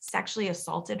 I was sexually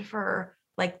assaulted for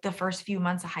like the first few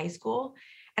months of high school.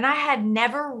 And I had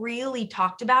never really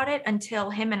talked about it until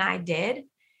him and I did.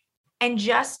 And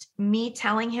just me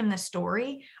telling him the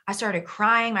story, I started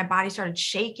crying, my body started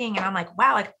shaking. And I'm like,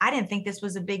 wow, like I didn't think this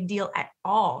was a big deal at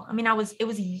all. I mean, it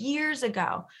was years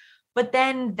ago, but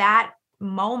then that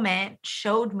moment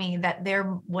showed me that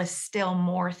there was still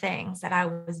more things that I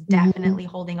was definitely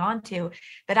holding on to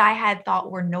that I had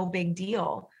thought were no big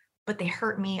deal, but they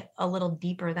hurt me a little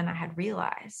deeper than I had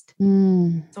realized.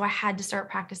 So I had to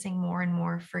start practicing more and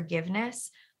more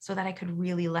forgiveness so that I could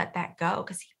really let that go.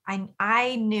 Because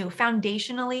I knew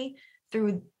foundationally,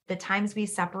 through the times we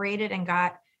separated and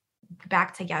got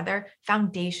back together,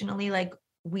 foundationally, like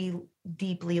we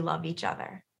deeply love each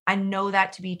other. I know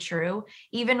that to be true.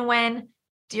 Even when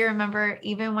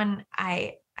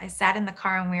I sat in the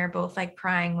car and we were both like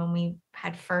crying when we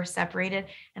had first separated,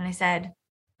 and I said,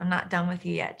 I'm not done with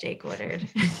you yet, Jake Woodard.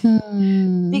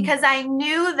 Because I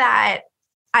knew that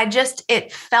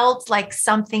it felt like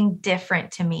something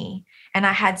different to me. And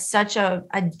I had such a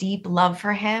deep love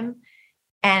for him.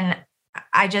 And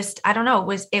I don't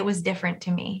know, it was different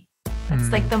to me.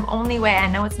 It's like the only way. I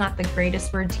know it's not the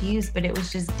greatest word to use, but it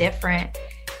was just different.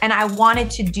 And I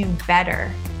wanted to do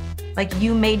better. Like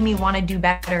you made me want to do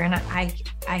better. And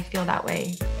I feel that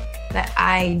way, that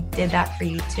I did that for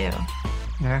you too.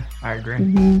 Yeah, I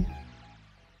agree.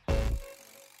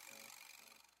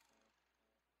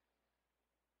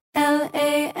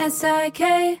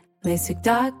 LASIK,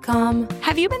 LASIK.com.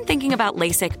 Have you been thinking about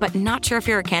LASIK but not sure if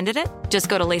you're a candidate? Just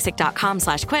go to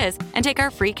LASIK.com/quiz and take our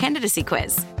free candidacy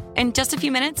quiz. In just a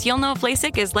few minutes, you'll know if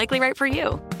LASIK is likely right for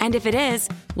you. And if it is,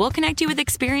 we'll connect you with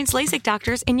experienced LASIK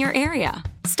doctors in your area.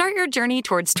 Start your journey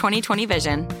towards 20/20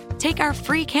 vision. Take our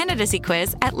free candidacy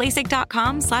quiz at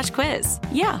LASIK.com/quiz.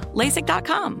 Yeah,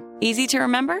 LASIK.com. Easy to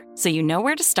remember, so you know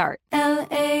where to start.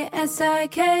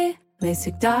 LASIK,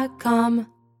 LASIK.com.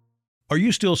 Are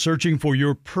you still searching for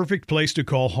your perfect place to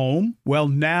call home? Well,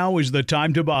 now is the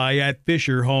time to buy at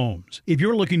Fisher Homes. If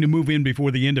you're looking to move in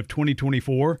before the end of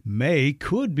 2024, May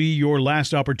could be your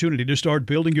last opportunity to start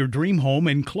building your dream home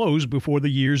and close before the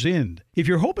year's end. If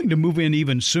you're hoping to move in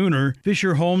even sooner,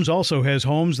 Fisher Homes also has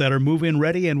homes that are move-in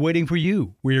ready and waiting for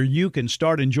you, where you can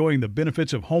start enjoying the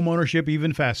benefits of homeownership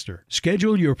even faster.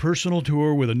 Schedule your personal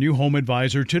tour with a new home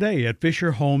advisor today at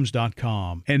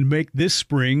FisherHomes.com and make this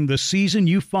spring the season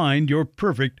you find your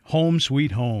perfect home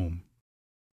sweet home.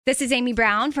 This is Amy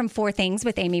Brown from 4 Things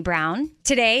with Amy Brown.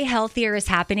 Today, Healthier is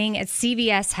happening at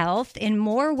CVS Health in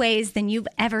more ways than you've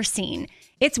ever seen.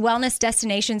 It's wellness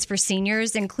destinations for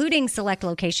seniors, including select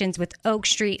locations with Oak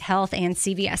Street Health and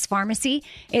CVS Pharmacy.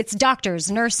 It's doctors,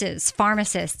 nurses,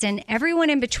 pharmacists, and everyone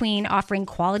in between offering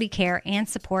quality care and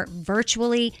support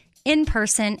virtually, in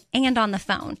person, and on the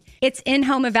phone. It's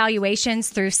in-home evaluations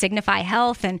through Signify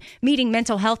Health and meeting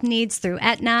mental health needs through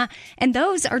Aetna. And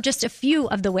those are just a few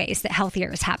of the ways that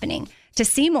Healthier is happening. To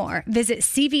see more, visit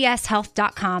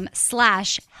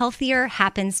cvshealth.com/healthier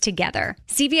happens together.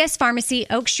 CVS Pharmacy,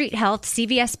 Oak Street Health,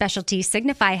 CVS Specialty,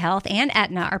 Signify Health, and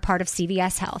Aetna are part of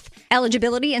CVS Health.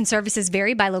 Eligibility and services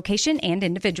vary by location and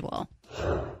individual.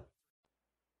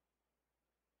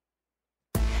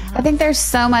 I think there's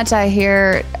so much I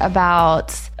hear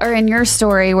about, or in your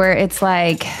story, where it's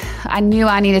like, I knew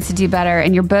I needed to do better,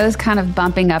 and you're both kind of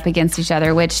bumping up against each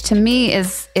other, which to me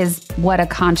is what a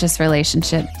conscious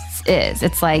relationship is.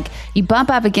 It's like you bump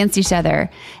up against each other,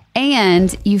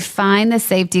 And you find the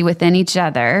safety within each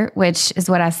other, which is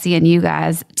what I see in you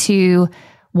guys, to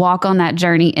walk on that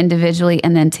journey individually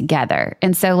and then together.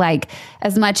 And so like,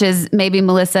 as much as maybe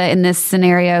Melissa in this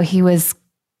scenario, you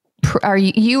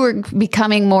were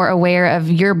becoming more aware of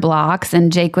your blocks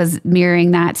and Jake was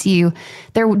mirroring that to you.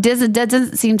 There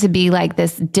doesn't seem to be like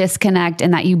this disconnect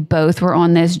and that you both were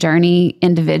on this journey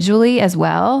individually as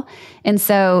well. And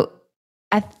so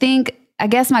I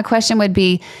guess my question would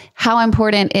be, how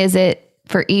important is it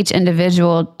for each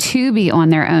individual to be on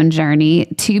their own journey,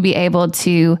 to be able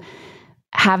to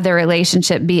have their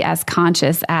relationship be as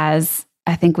conscious as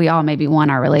I think we all maybe want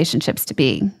our relationships to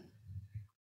be?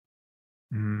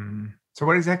 So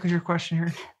what exactly is your question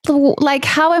here? Like,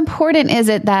 how important is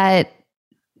it that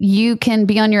you can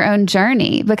be on your own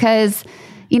journey? Because,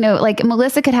 like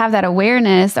Melissa could have that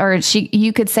awareness, or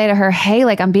you could say to her, hey,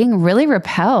 like, I'm being really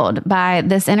repelled by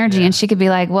this energy. Yeah. And she could be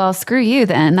like, well, screw you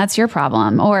then, that's your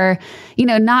problem. Or,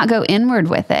 not go inward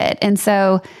with it. And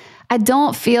so I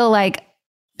don't feel like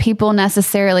people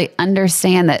necessarily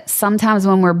understand that sometimes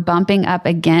when we're bumping up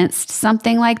against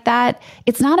something like that,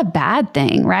 it's not a bad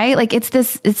thing, right? Like it's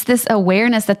this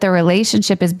awareness that the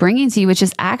relationship is bringing to you, which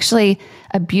is actually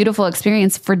a beautiful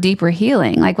experience for deeper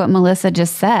healing, like what Melissa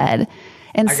just said.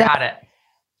 And I got it.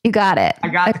 You got it. I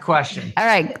got the question. All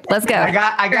right, let's go. I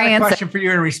got a question for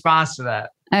you in response to that.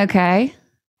 Okay.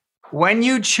 When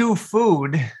you chew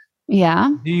food,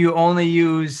 do you only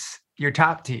use your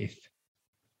top teeth?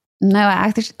 No,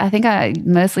 I think I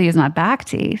mostly use my back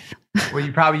teeth. Well,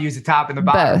 you probably use the top and the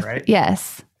bottom, both, right?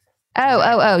 Yes.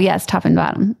 Oh, yes, top and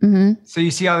bottom. Mm-hmm. So you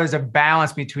see how there's a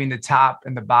balance between the top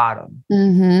and the bottom.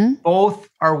 Mm-hmm. Both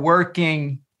are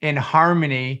working in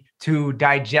harmony to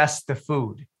digest the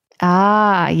food.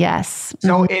 Ah, yes.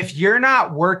 So if you're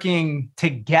not working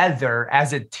together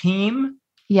as a team,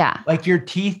 like your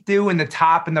teeth do in the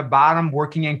top and the bottom,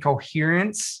 working in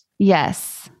coherence.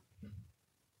 Yes.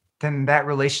 Then that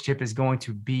relationship is going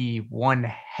to be one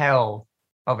hell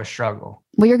of a struggle.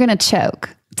 Well, you're going to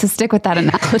choke, to stick with that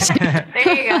analogy. There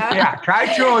you go. Yeah,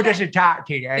 try chewing with just your top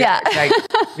teeth. Right? Yeah. Like,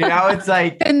 it's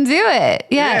like... And do it.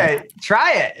 Yeah.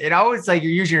 Try it. It's like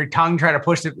you're using your tongue trying to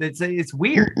push it. It's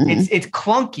weird. It's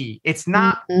clunky. It's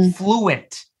not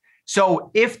fluent. So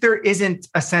if there isn't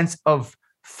a sense of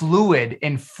fluid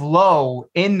and flow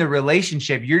in the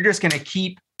relationship, you're just going to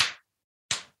keep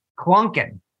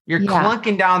clunking. You're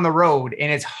clunking down the road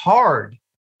and it's hard.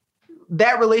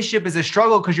 That relationship is a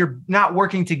struggle because you're not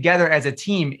working together as a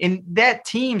team. And that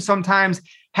team sometimes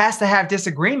has to have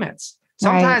disagreements.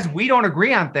 Sometimes we don't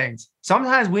agree on things.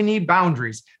 Sometimes we need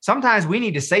boundaries. Sometimes we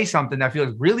need to say something that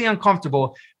feels really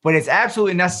uncomfortable, but it's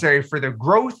absolutely necessary for the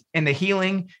growth and the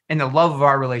healing and the love of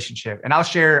our relationship. And I'll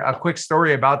share a quick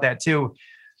story about that too.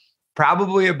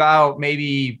 Probably about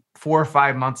maybe 4 or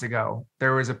 5 months ago,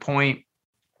 there was a point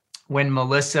when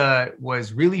Melissa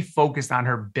was really focused on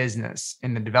her business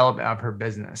and the development of her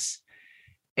business.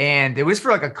 And it was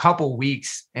for like a couple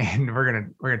weeks, and we're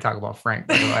gonna talk about Frank,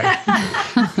 by the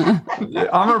way.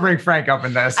 I'm gonna bring Frank up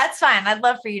in this. That's fine. I'd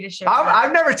love for you to share.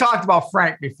 I've never talked about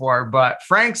Frank before, but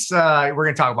Frank's we're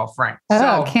gonna talk about Frank.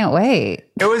 Oh, can't wait.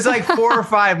 It was like 4 or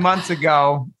 5 months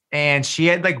ago, and she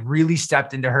had like really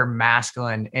stepped into her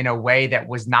masculine in a way that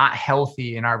was not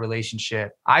healthy in our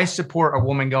relationship. I support a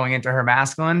woman going into her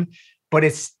masculine, but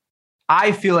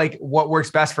I feel like what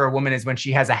works best for a woman is when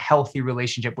she has a healthy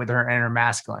relationship with her inner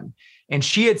masculine. And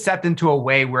she had stepped into a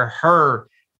way where her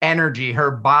energy,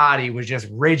 her body was just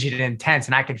rigid and intense.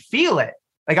 And I could feel it.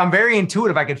 Like, I'm very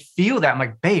intuitive. I could feel that. I'm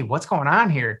like, babe, what's going on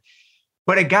here?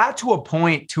 But it got to a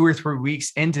point 2 or 3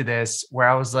 weeks into this where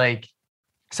I was like,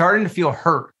 starting to feel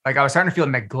hurt. Like I was starting to feel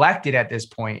neglected at this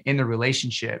point in the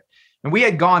relationship. And we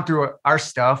had gone through our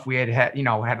stuff. We had had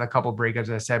a couple of breakups, as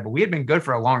I said, but we had been good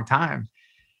for a long time.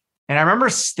 And I remember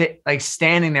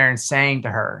standing there and saying to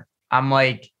her, I'm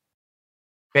like,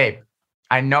 babe,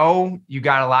 I know you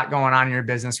got a lot going on in your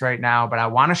business right now, but I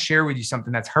want to share with you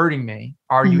something that's hurting me.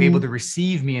 Are you able to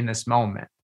receive me in this moment?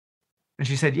 And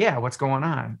she said, yeah, what's going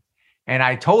on? And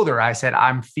I told her, I said,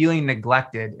 I'm feeling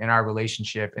neglected in our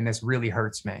relationship, and this really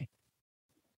hurts me.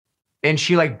 And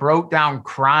she like broke down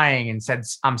crying and said,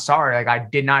 I'm sorry. Like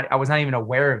I was not even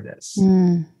aware of this.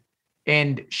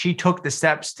 And she took the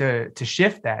steps to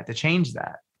shift that, to change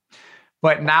that.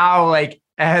 But now, like,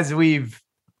 as we've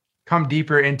come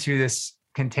deeper into this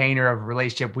container of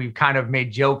relationship, we've kind of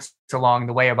made jokes along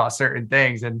the way about certain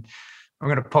things. And I'm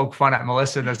going to poke fun at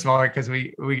Melissa in this moment because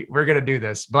we're going to do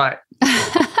this. But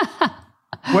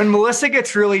when Melissa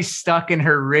gets really stuck in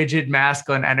her rigid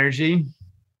masculine energy,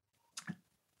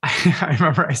 I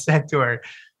remember I said to her,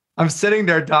 I'm sitting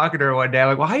there talking to her one day. I'm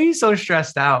like, why are you so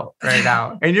stressed out right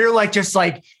now? And you're like, just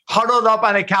like huddled up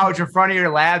on the couch in front of your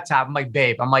laptop. I'm like,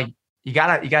 babe, you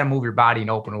gotta move your body and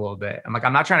open a little bit. I'm like,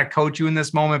 I'm not trying to coach you in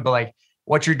this moment, but like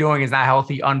what you're doing is not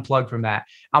healthy. Unplug from that.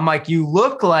 I'm like, you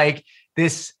look like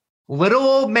this little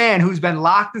old man who's been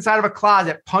locked inside of a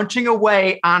closet, punching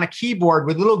away on a keyboard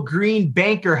with a little green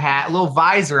banker hat, a little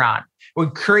visor on,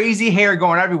 with crazy hair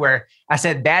going everywhere. I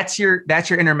said, that's your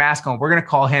inner masculine. We're going to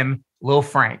call him Lil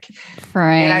Frank.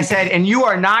 And I said, and you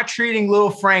are not treating Lil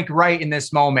Frank right in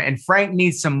this moment. And Frank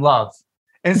needs some love.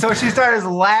 And so she started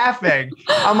laughing.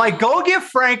 I'm like, go give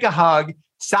Frank a hug.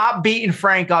 Stop beating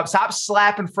Frank up. Stop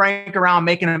slapping Frank around,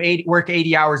 making him work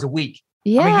 80 hours a week.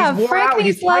 Yeah, Frank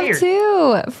needs love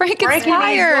too. Frank is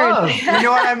tired. You know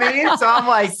what I mean? So I'm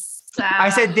like, I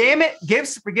said, damn it,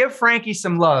 give Frankie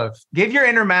some love. Give your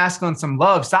inner masculine some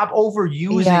love. Stop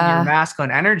overusing your masculine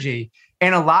energy.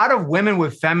 And a lot of women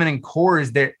with feminine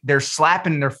cores, they're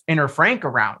slapping their inner Frank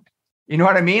around. You know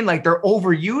what I mean? Like they're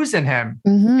overusing him.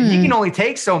 And he can only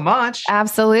take so much.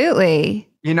 Absolutely.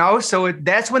 You know, so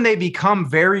that's when they become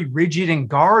very rigid and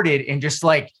guarded and just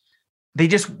like, they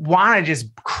just want to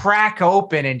just crack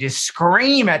open and just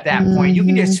scream at that point. You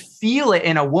can just feel it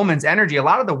in a woman's energy. A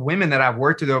lot of the women that I've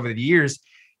worked with over the years,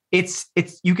 it's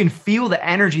you can feel the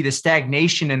energy, the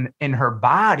stagnation in her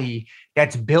body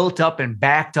that's built up and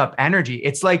backed up energy.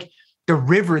 It's like the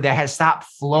river that has stopped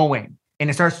flowing and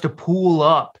it starts to pool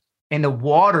up and the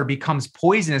water becomes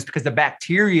poisonous because the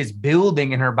bacteria is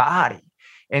building in her body.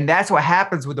 And that's what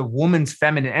happens with a woman's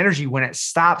feminine energy when it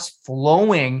stops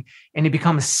flowing and it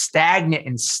becomes stagnant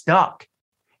and stuck.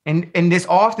 And this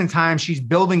oftentimes she's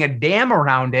building a dam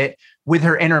around it with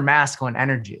her inner masculine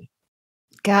energy.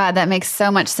 God, that makes so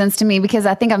much sense to me because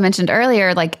I think I mentioned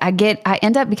earlier, like I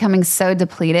end up becoming so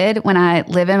depleted when I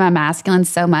live in my masculine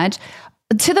so much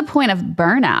to the point of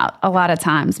burnout a lot of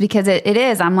times because it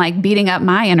is, I'm like beating up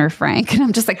my inner Frank and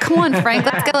I'm just like, come on, Frank,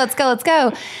 let's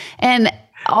go. And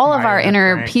all of our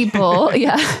inner people.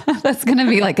 Yeah, that's going to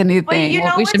be like a new thing. You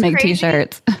know we should make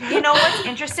t-shirts. You know what's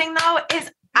interesting though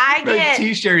is I get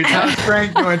t-shirts. How's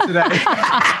Frank doing today?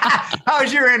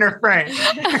 How's your inner Frank?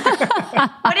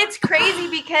 But it's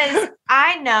crazy because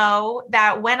I know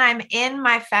that when I'm in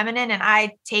my feminine and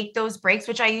I take those breaks,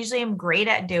 which I usually am great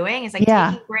at doing, is like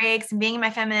taking breaks and being in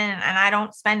my feminine, and I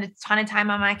don't spend a ton of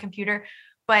time on my computer.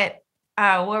 But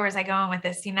where was I going with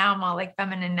this? See, now I'm all like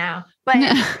feminine now, but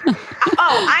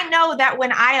I know that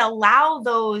when I allow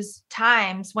those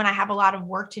times when I have a lot of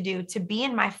work to do to be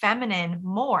in my feminine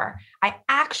more, I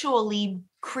actually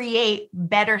create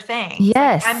better things.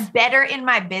 Yes. Like I'm better in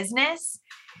my business.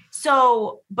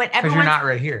 So, but everyone's you're not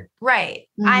right here. Right.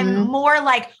 I'm more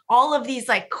like all of these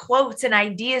like quotes and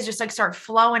ideas just like start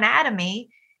flowing out of me.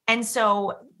 And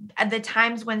so at the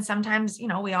times when sometimes, you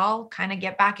know, we all kind of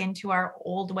get back into our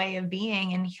old way of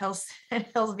being and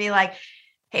he'll be like,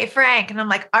 hey, Frank. And I'm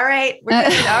like, all right, we're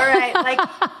good. All right. Like,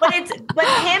 but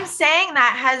him saying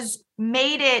that has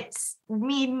made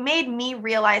me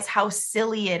realize how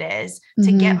silly it is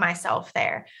to get myself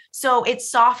there. So it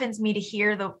softens me to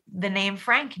hear the name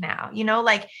Frank now, you know,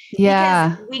 like,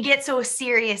 because we get so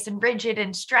serious and rigid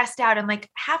and stressed out and like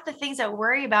half the things that we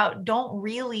worry about don't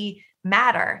really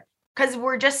matter because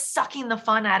we're just sucking the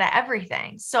fun out of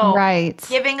everything. So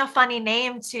giving a funny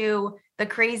name to the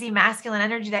crazy masculine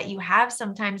energy that you have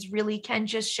sometimes really can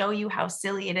just show you how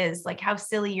silly it is, like how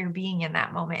silly you're being in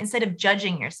that moment instead of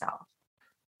judging yourself.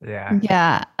 Yeah.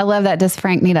 Yeah. I love that. Does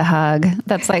Frank need a hug?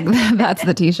 That's like, that's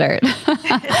the t-shirt. Well,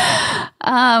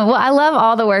 I love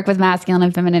all the work with masculine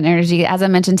and feminine energy. As I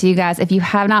mentioned to you guys, if you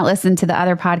have not listened to the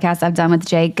other podcasts I've done with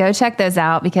Jake, go check those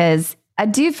out because I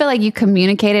do feel like you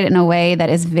communicate it in a way that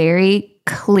is very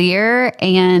clear.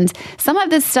 And some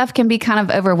of this stuff can be kind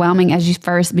of overwhelming as you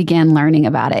first begin learning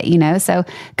about it, you know? So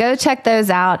go check those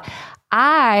out.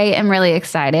 I am really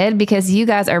excited because you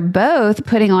guys are both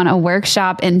putting on a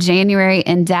workshop in January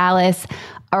in Dallas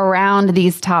around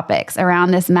these topics,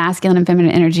 around this masculine and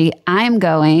feminine energy. I'm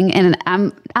going and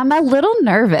I'm a little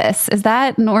nervous. Is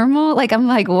that normal? Like, I'm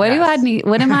like, what do I need?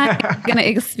 What am I going to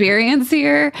experience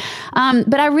here?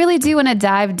 But I really do want to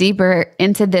dive deeper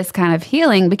into this kind of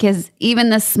healing because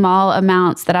even the small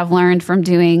amounts that I've learned from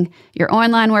doing your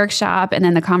online workshop and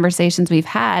then the conversations we've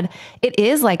had, it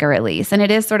is like a release. And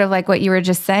it is sort of like what you were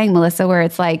just saying, Melissa, where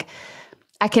it's like,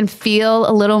 I can feel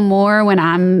a little more when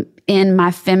I'm in my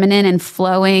feminine and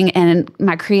flowing and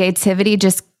my creativity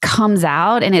just comes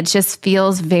out and it just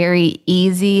feels very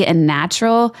easy and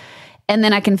natural. And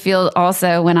then I can feel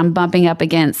also when I'm bumping up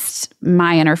against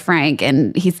my inner Frank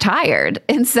and he's tired.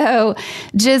 And so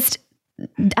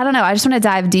I don't know, I just want to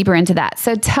dive deeper into that.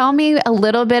 So tell me a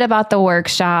little bit about the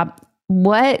workshop.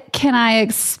 what can I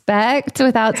expect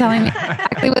without telling me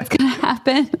exactly what's going to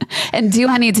happen? And do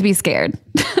I need to be scared?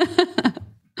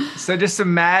 So just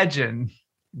imagine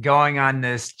going on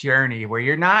this journey where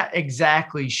you're not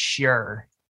exactly sure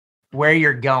where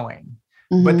you're going,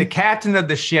 but the captain of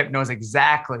the ship knows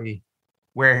exactly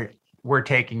where we're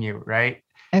taking you, right?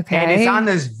 Okay. And it's on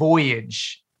this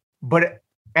voyage. But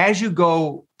as you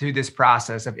go through this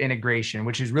process of integration,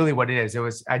 which is really what it is, it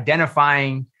was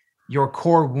identifying your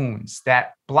core wounds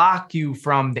that block you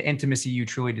from the intimacy you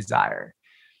truly desire.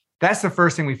 That's the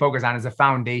first thing we focus on, is the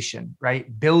foundation,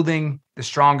 right? Building the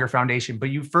stronger foundation. But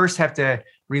you first have to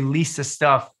release the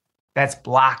stuff that's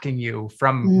blocking you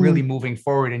from really moving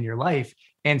forward in your life,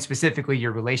 and specifically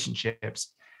your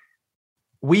relationships.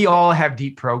 We all have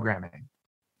deep programming,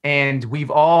 and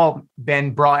we've all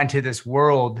been brought into this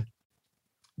world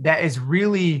that is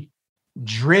really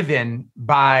driven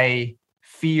by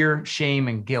fear, shame,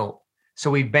 and guilt. So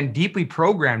we've been deeply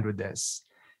programmed with this.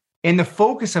 And the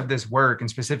focus of this work, and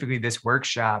specifically this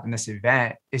workshop and this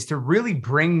event, is to really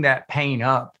bring that pain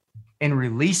up and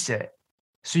release it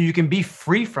so you can be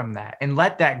free from that and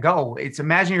let that go. It's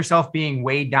imagine yourself being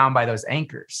weighed down by those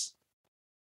anchors.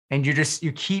 And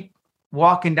you keep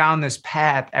walking down this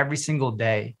path every single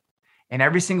day. And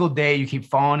every single day you keep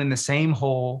falling in the same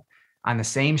hole on the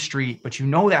same street, but you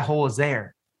know that hole is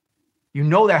there. You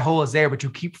know that hole is there, but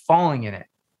you keep falling in it.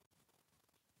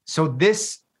 So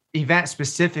this event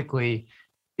specifically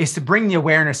is to bring the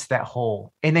awareness to that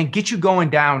hole and then get you going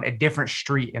down a different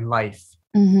street in life.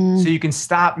 So you can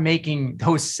stop making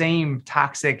those same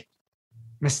toxic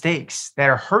mistakes that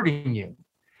are hurting you.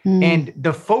 And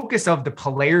the focus of the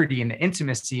polarity and the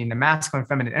intimacy and the masculine and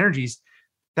feminine energies,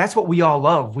 that's what we all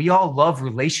love. We all love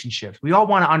relationships. We all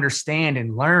want to understand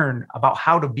and learn about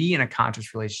how to be in a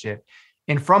conscious relationship.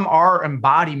 And from our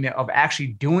embodiment of actually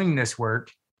doing this work,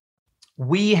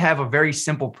 we have a very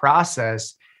simple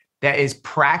process that is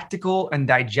practical and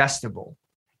digestible.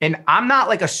 And I'm not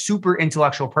like a super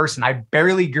intellectual person. I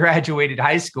barely graduated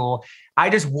high school. I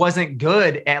just wasn't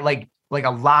good at like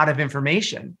a lot of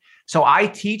information. So I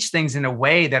teach things in a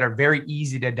way that are very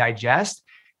easy to digest,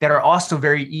 that are also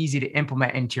very easy to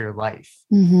implement into your life.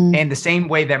 And the same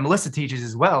way that Melissa teaches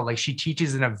as well. Like she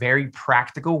teaches in a very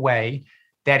practical way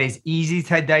that is easy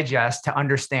to digest, to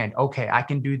understand. Okay, I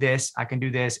can do this, and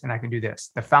I can do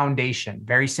this. The foundation,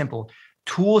 very simple.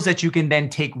 Tools that you can then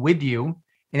take with you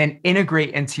and then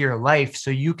integrate into your life so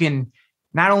you can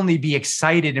not only be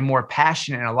excited and more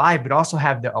passionate and alive, but also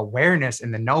have the awareness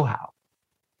and the know-how.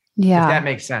 Yeah. If that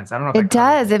makes sense. I don't know if it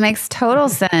does. It makes total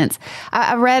sense.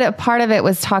 I read a part of it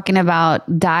was talking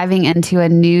about diving into a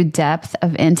new depth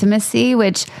of intimacy,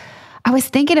 which I was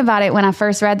thinking about it when I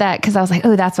first read that, because I was like,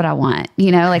 oh, that's what I want.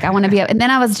 Like I want to be. And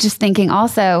then I was just thinking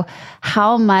also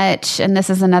how much, and this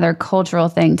is another cultural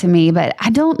thing to me, but I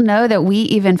don't know that we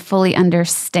even fully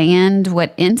understand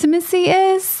what intimacy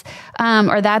is.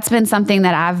 Or that's been something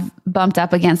that I've bumped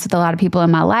up against with a lot of people in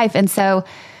my life. And so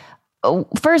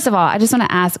first of all, I just want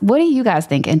to ask, what do you guys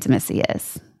think intimacy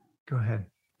is? Go ahead.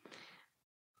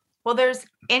 Well, there's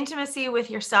intimacy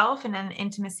with yourself and then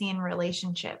intimacy in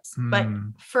relationships. But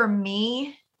for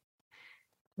me,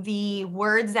 the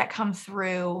words that come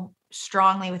through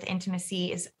strongly with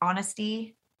intimacy is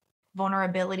honesty,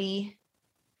 vulnerability,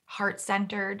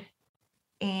 heart-centered,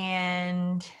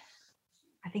 and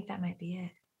I think that might be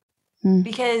it.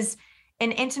 Because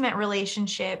an intimate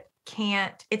relationship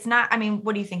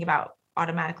what do you think about?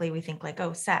 Automatically we think like,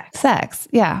 oh, sex,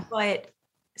 yeah. But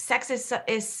sex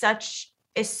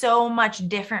is so much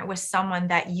different with someone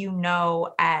that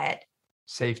at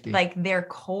safety, like their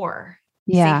core.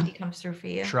 Yeah. Safety comes through for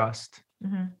you. Trust,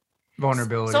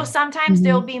 vulnerability. So sometimes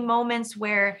there'll be moments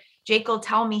where Jake will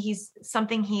tell me he's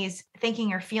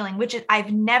thinking or feeling, which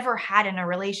I've never had in a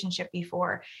relationship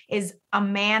before, is a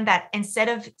man that instead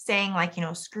of saying like,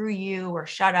 screw you or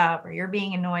shut up or you're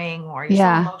being annoying or you're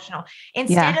so emotional,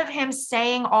 instead of him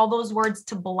saying all those words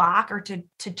to block or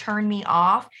to turn me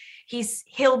off,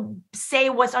 he'll say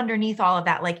what's underneath all of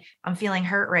that. Like, I'm feeling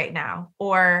hurt right now,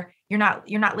 or you're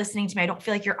not listening to me. I don't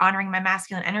feel like you're honoring my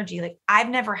masculine energy. Like I've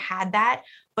never had that,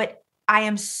 but I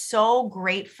am so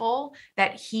grateful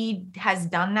that he has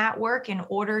done that work in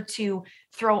order to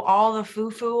throw all the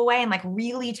foo-foo away and like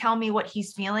really tell me what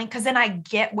he's feeling. Cause then I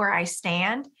get where I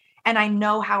stand and I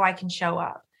know how I can show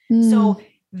up. So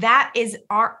that is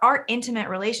our intimate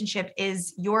relationship,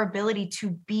 is your ability to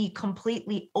be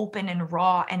completely open and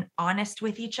raw and honest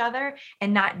with each other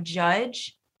and not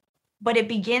judge. But it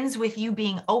begins with you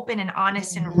being open and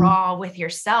honest and raw with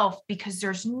yourself, because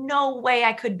there's no way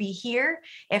I could be here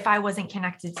if I wasn't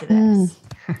connected to this.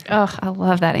 Oh, I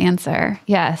love that answer.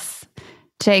 Yes.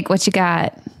 Jake, what you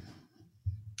got?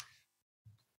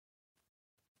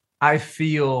 I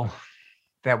feel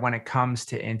that when it comes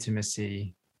to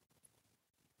intimacy,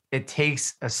 it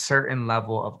takes a certain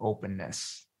level of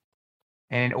openness.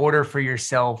 And in order for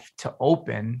yourself to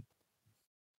open,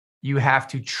 you have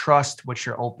to trust what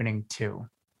you're opening to.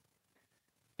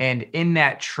 And in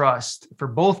that trust, for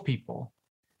both people,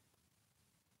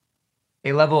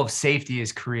 a level of safety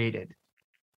is created.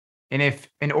 And if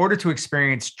in order to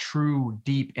experience true,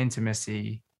 deep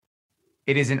intimacy,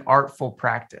 it is an artful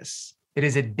practice. It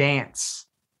is a dance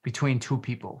between two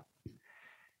people.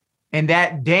 And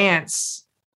that dance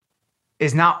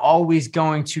is not always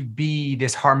going to be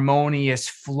this harmonious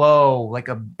flow, like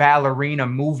a ballerina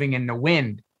moving in the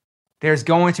wind. There's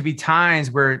going to be times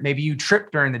where maybe you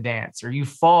trip during the dance, or you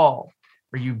fall,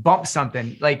 or you bump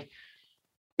something. Like,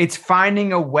 it's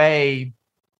finding a way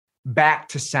back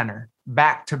to center,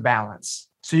 back to balance,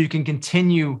 so you can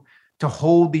continue to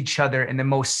hold each other in the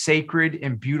most sacred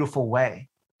and beautiful way,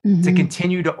 to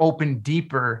continue to open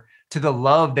deeper to the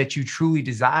love that you truly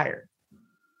desire,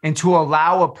 and to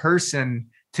allow a person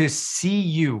to see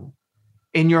you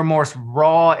in your most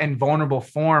raw and vulnerable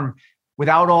form,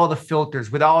 without all the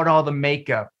filters, without all the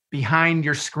makeup, behind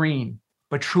your screen,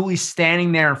 but truly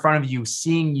standing there in front of you,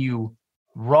 seeing you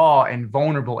raw and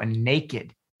vulnerable and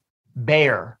naked,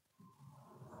 bare.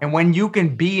 And when you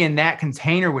can be in that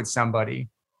container with somebody,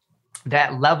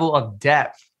 that level of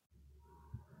depth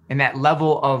and that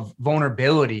level of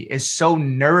vulnerability is so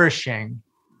nourishing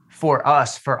for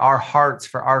us, for our hearts,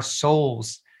 for our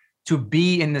souls, to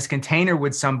be in this container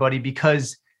with somebody,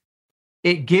 because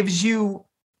it gives you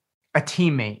a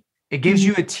teammate. It gives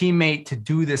you a teammate to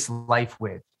do this life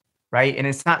with, right? And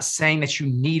it's not saying that you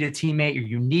need a teammate or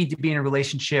you need to be in a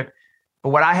relationship. But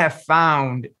what I have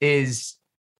found is,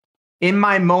 in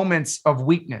my moments of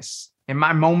weakness, in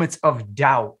my moments of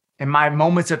doubt, in my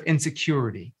moments of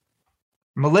insecurity,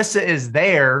 Melissa is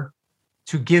there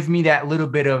to give me that little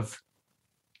bit of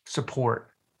support,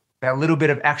 that little bit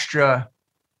of extra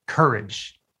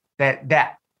courage,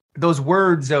 that those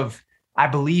words of, I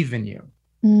believe in you,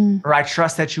 or I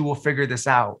trust that you will figure this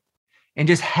out. And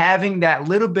just having that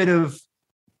little bit of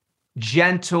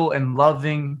gentle and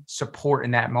loving support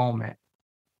in that moment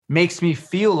makes me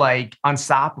feel like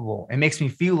unstoppable. It makes me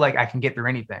feel like I can get through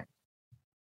anything.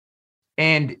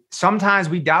 And sometimes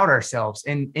we doubt ourselves.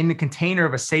 And in the container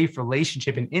of a safe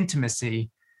relationship and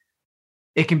intimacy,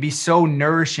 it can be so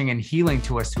nourishing and healing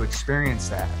to us to experience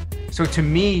that. So to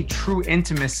me, true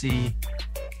intimacy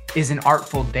is an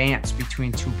artful dance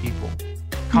between two people,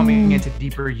 coming into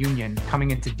deeper union,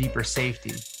 coming into deeper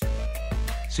safety,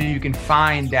 so you can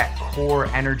find that core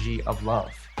energy of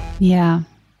love. Yeah.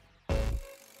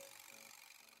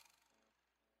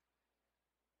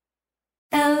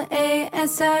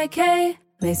 LASIK,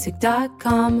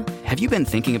 LASIK.com. Have you been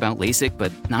thinking about LASIK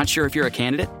but not sure if you're a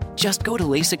candidate? Just go to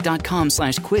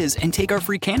LASIK.com/quiz and take our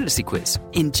free candidacy quiz.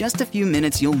 In just a few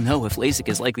minutes, you'll know if LASIK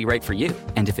is likely right for you.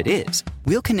 And if it is,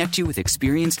 we'll connect you with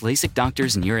experienced LASIK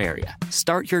doctors in your area.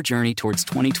 Start your journey towards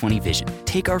 20/20 vision.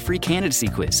 Take our free candidacy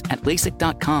quiz at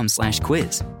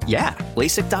LASIK.com/quiz. Yeah,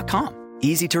 LASIK.com.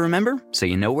 Easy to remember, so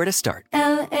you know where to start.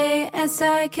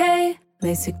 LASIK,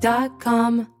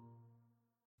 LASIK.com.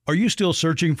 Are you still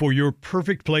searching for your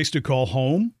perfect place to call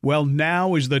home? Well,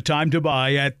 now is the time to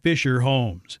buy at Fisher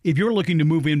Homes. If you're looking to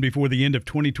move in before the end of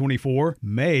 2024,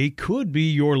 May could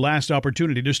be your last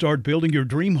opportunity to start building your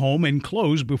dream home and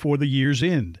close before the year's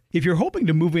end. If you're hoping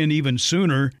to move in even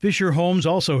sooner, Fisher Homes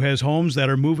also has homes that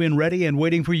are move-in ready and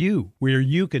waiting for you, where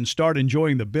you can start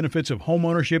enjoying the benefits of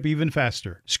homeownership even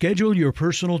faster. Schedule your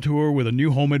personal tour with a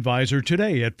new home advisor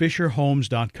today at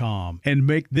FisherHomes.com and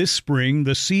make this spring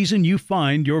the season you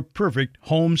find your perfect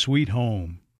home sweet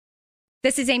home.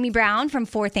 This is Amy Brown from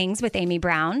 4 Things with Amy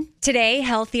Brown. Today,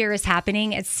 healthier is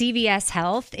happening at CVS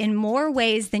Health in more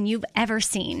ways than you've ever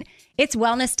seen. It's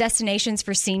wellness destinations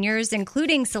for seniors,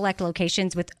 including select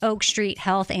locations with Oak Street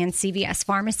Health and CVS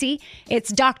Pharmacy.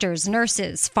 It's doctors,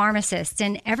 nurses, pharmacists,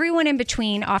 and everyone in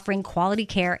between offering quality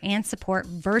care and support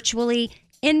virtually,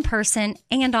 in person,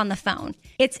 and on the phone.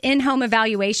 It's in-home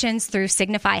evaluations through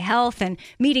Signify Health and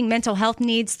meeting mental health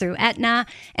needs through Aetna.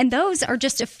 And those are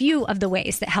just a few of the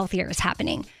ways that healthier is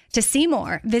happening. To see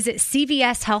more, visit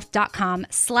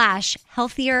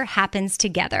cvshealth.com/healthier happens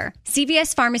together.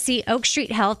 CVS Pharmacy, Oak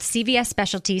Street Health, CVS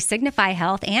Specialty, Signify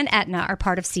Health, and Aetna are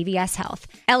part of CVS Health.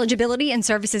 Eligibility and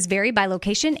services vary by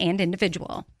location and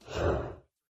individual.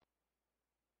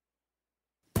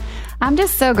 I'm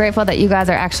just so grateful that you guys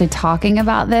are actually talking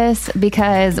about this,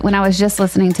 because when I was just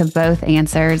listening to both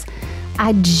answers,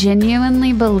 I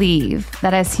genuinely believe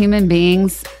that as human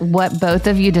beings, what both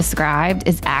of you described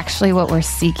is actually what we're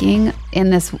seeking in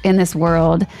this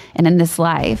world and in this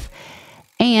life.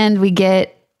 And we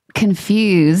get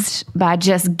confused by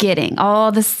just getting all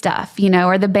the stuff,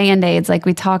 or the Band-Aids like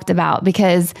we talked about,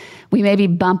 because we maybe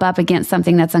bump up against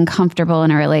something that's uncomfortable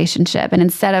in a relationship. And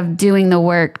instead of doing the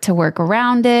work to work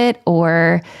around it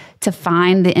or to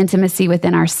find the intimacy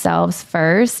within ourselves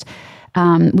first,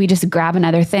 we just grab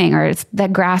another thing, or it's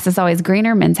that grass is always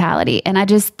greener mentality. And I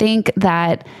just think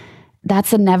that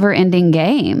that's a never ending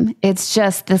game. It's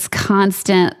just this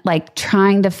constant, like,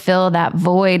 trying to fill that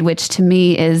void, which to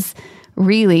me is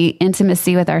really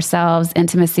intimacy with ourselves,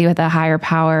 intimacy with a higher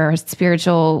power, or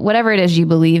spiritual, whatever it is you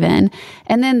believe in.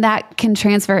 And then that can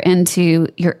transfer into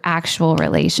your actual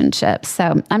relationships.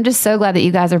 So I'm just so glad that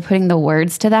you guys are putting the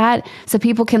words to that so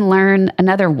people can learn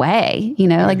another way,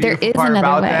 like there is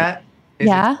another way. That is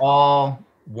it's all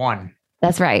one.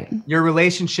 That's right. Your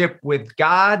relationship with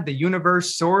God, the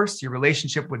universe, source, your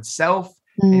relationship with self,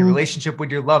 and your relationship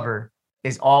with your lover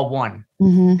is all one.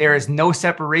 There is no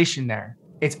separation there.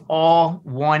 It's all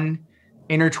one,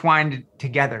 intertwined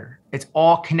together. It's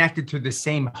all connected through the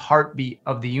same heartbeat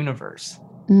of the universe.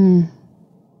 So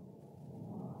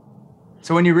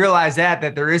when you realize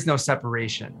that there is no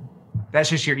separation, that's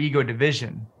just your ego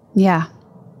division. Yeah.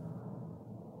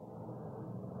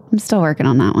 I'm still working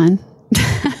on that one.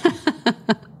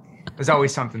 There's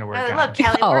always something to work on. Look,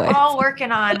 Kelly, we're all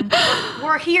working on,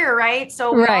 we're here, right?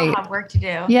 So we all have work to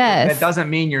do. Yes. That doesn't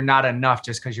mean you're not enough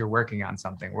just because you're working on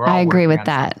something. I agree with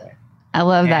that. Something. I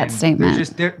love that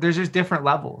statement. There's just different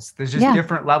levels. There's just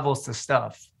different levels to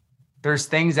stuff. There's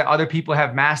things that other people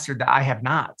have mastered that I have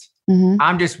not.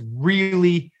 I'm just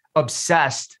really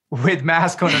obsessed with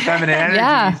masculine and feminine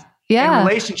energies in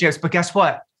relationships. But guess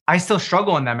what? I still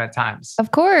struggle in them at times.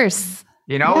 Of course.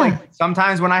 Like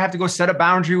sometimes when I have to go set a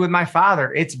boundary with my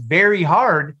father, it's very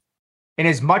hard. And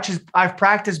as much as I've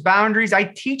practiced boundaries, I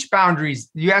teach boundaries.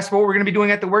 You ask what we're going to be doing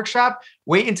at the workshop?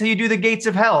 Wait until you do the gates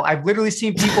of hell. I've literally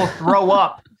seen people throw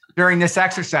up during this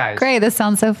exercise. Great. This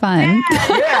sounds so fun.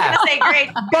 Yeah.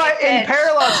 Great. But in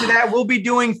parallel to that, we'll be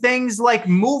doing things like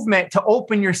movement to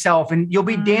open yourself, and you'll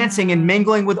be dancing and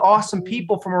mingling with awesome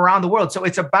people from around the world. So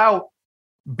it's about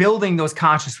building those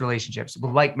conscious relationships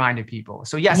with like-minded people.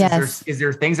 So yes. Is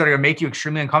there things that are going to make you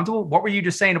extremely uncomfortable? What were you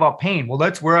just saying about pain? Well,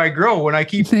 that's where I grow when I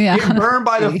keep getting burned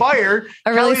by the fire.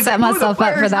 I really set myself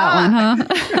up for that one, huh?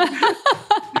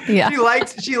 Yeah. She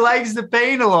likes the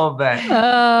pain a little bit.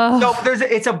 So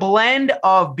it's a blend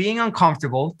of being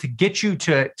uncomfortable to get you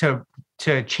to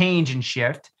change and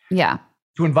shift. Yeah.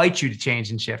 To invite you to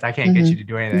change and shift. I can't get you to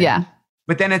do anything. Yeah.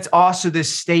 But then it's also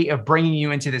this state of bringing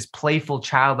you into this playful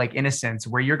childlike innocence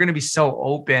where you're going to be so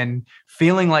open,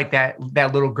 feeling like that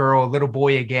little girl, little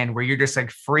boy again, where you're just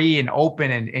like free and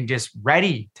open and just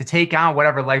ready to take on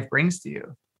whatever life brings to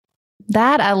you.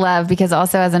 That I love, because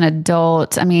also as an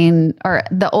adult, or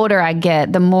the older I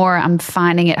get, the more I'm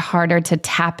finding it harder to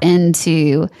tap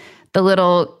into the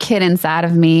little kid inside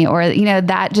of me, or,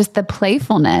 that just the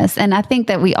playfulness. And I think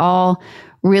that we all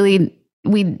really,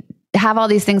 we have all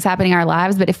these things happening in our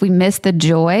lives, but if we miss the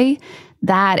joy,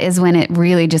 that is when it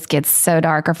really just gets so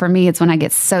dark. Or for me, it's when I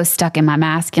get so stuck in my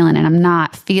masculine and I'm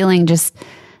not feeling just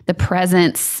the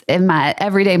presence in my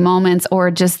everyday moments,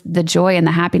 or just the joy and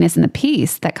the happiness and the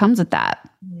peace that comes with that.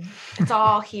 It's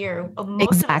all here.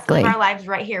 Most of us live our lives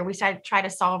right here. We try to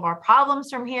solve our problems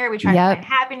from here. We try to find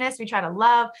happiness. We try to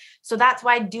love. So that's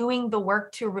why doing the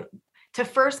work to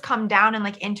first come down and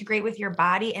like integrate with your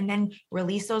body and then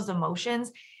release those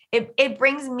emotions. It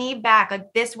brings me back.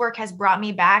 Like, this work has brought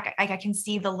me back. Like, I can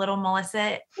see the little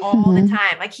Melissa all the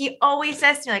time. Like, he always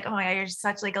says to me, like, oh my God, you're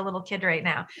such like a little kid right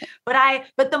now.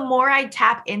 But the more I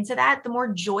tap into that, the more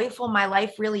joyful my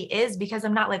life really is, because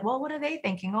I'm not like, well, what are they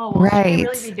thinking? Oh, well, should I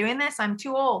really be doing this? I'm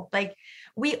too old. Like,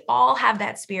 we all have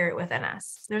that spirit within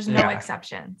us. There's no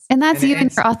exceptions. And that's even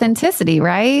your authenticity,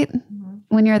 right?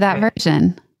 When you're that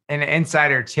version. And an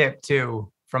insider tip too,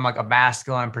 from like a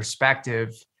masculine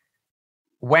perspective,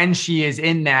 when she is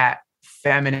in that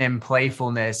feminine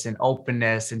playfulness and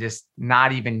openness and just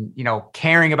not even,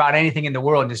 caring about anything in the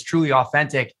world and just truly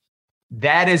authentic,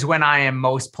 that is when I am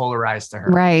most polarized to her.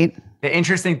 Right. The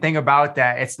interesting thing about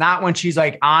that, it's not when she's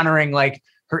like honoring like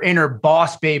her inner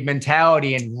boss babe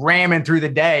mentality and ramming through the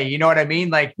day. You know what I mean?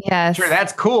 Like, sure,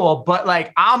 that's cool. But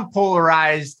like, I'm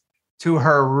polarized to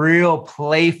her real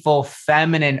playful,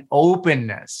 feminine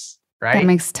openness. Right. That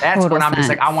makes total That's when I'm sense. just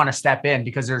like, I want to step in,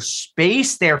 because there's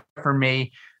space there for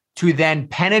me to then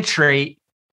penetrate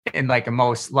in like a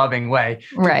most loving way,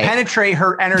 to penetrate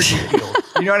her energy field.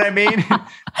 You know what I mean?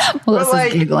 Melissa's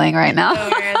like, Googling right now.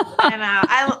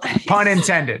 I know. Pun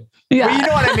intended. Yeah. But you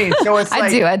know what I mean? So it's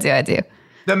like, I do.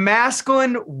 The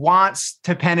masculine wants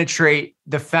to penetrate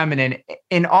the feminine.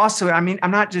 And also, I mean, I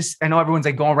know everyone's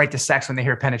like going right to sex when they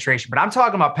hear penetration, but I'm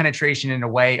talking about penetration in a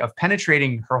way of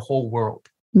penetrating her whole world.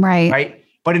 Right. Right.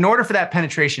 But in order for that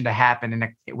penetration to happen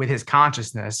and with his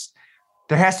consciousness,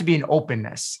 there has to be an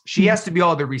openness. She has to be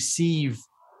able to receive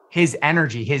his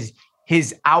energy,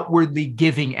 his outwardly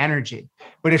giving energy.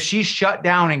 But if she's shut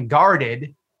down and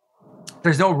guarded,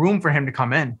 there's no room for him to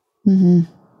come in. Mm-hmm.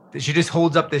 She just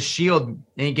holds up this shield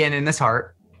again in this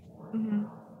heart. Mm-hmm.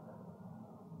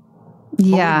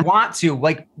 Yeah. But we want to,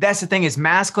 like, that's the thing is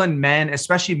masculine men,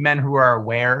 especially men who are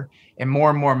aware, and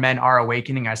more men are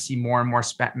awakening. I see more and more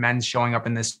men showing up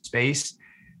in this space.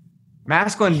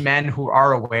 Masculine men who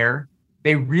are aware,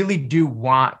 they really do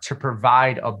want to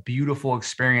provide a beautiful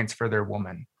experience for their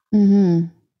woman. Mm-hmm.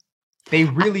 They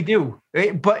really do.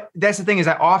 But that's the thing is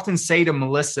I often say to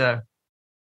Melissa,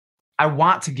 I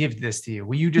want to give this to you.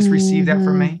 Will you just receive that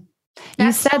from me?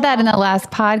 You said that in the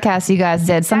last podcast you guys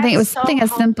did. Something, it was something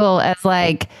as simple as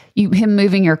like him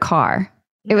moving your car.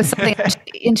 It was something,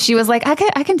 and she was like, I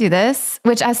can do this,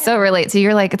 which I so relate to.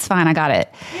 You're like, it's fine. I got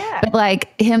it. Yeah. But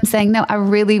like him saying, no, I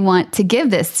really want to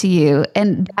give this to you.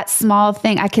 And that small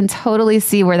thing, I can totally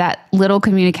see where that little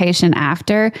communication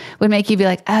after would make you be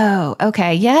like, oh,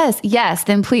 okay. Yes.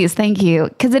 Then please. Thank you.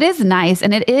 Cause it is nice.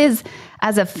 And it is,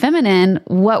 as a feminine,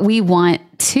 what we want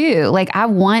too. Like I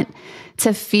want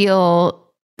to feel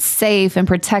safe and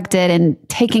protected and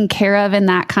taken care of in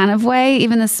that kind of way.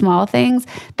 Even the small things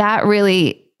that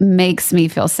really makes me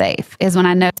feel safe is when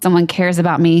I know someone cares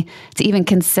about me to even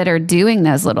consider doing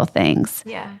those little things.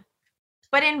 Yeah.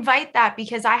 But invite that,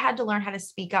 because I had to learn how to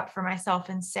speak up for myself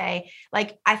and say,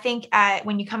 like, I think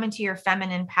when you come into your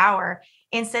feminine power,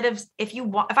 instead of, if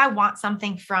I want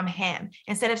something from him,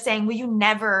 instead of saying, will you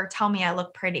never tell me I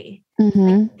look pretty? Mm-hmm.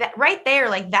 Like that right there,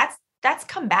 like that's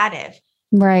combative.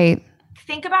 Right.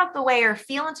 Think about the way, or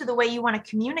feel into the way you want to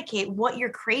communicate what you're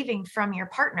craving from your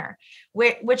partner,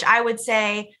 which I would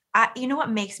say, you know,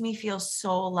 what makes me feel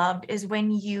so loved is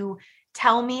when you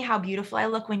tell me how beautiful I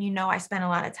look, when you know I spent a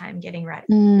lot of time getting ready,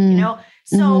 you know?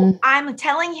 So I'm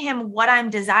telling him what I'm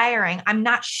desiring. I'm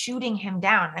not shooting him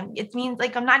down. It means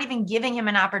like, I'm not even giving him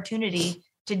an opportunity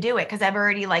to do it, because I've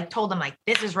already like told him like,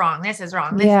 this is wrong. This is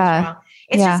wrong. This is wrong.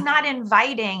 It's just not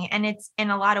inviting. And it's,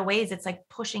 in a lot of ways, it's like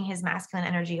pushing his masculine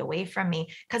energy away from me,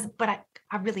 but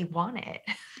I really want it.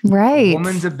 Right. A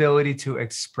woman's ability to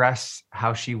express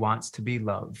how she wants to be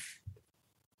loved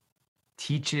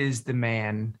teaches the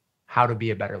man how to be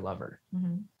a better lover.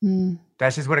 Mm-hmm.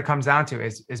 That's just what it comes down to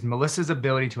is Melissa's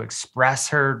ability to express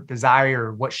her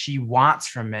desire, what she wants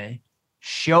from me,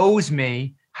 shows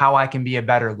me how I can be a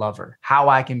better lover, how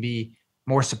I can be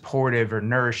more supportive or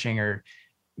nourishing or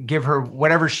give her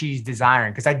whatever she's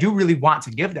desiring. Because I do really want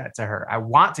to give that to her. I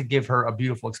want to give her a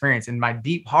beautiful experience. In my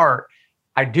deep heart,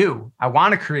 I do. I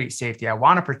want to create safety. I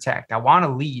want to protect. I want to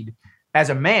lead. As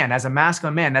a man, as a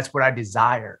masculine man, that's what I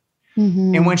desire.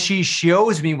 Mm-hmm. And when she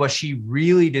shows me what she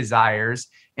really desires,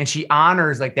 and she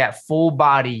honors like that full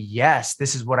body, yes,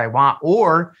 this is what I want,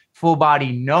 or full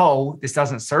body, no, this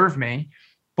doesn't serve me.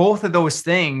 Both of those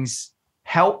things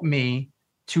help me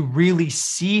to really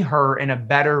see her in a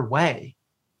better way.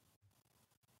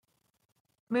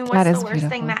 I mean, what's the worst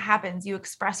thing that happens? You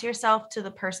express yourself to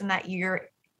the person that you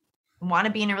want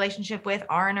to be in a relationship with,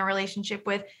 are in a relationship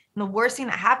with. And the worst thing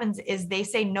that happens is they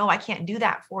say, no, I can't do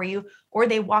that for you, or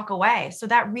they walk away. So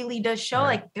that really does show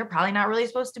like they're probably not really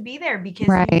supposed to be there,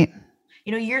 because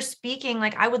you know, you're speaking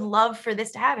like, I would love for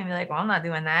this to happen. Be like, well, I'm not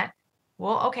doing that.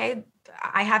 Well, okay.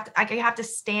 I have to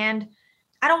stand.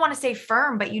 I don't want to say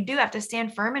firm, but you do have to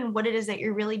stand firm in what it is that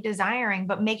you're really desiring,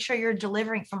 but make sure you're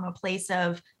delivering from a place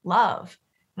of love,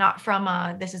 not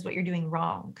from this is what you're doing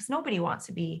wrong. Because nobody wants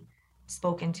to be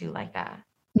spoken to like that.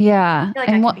 Yeah. I feel like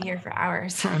I could be here for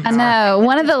hours. I know.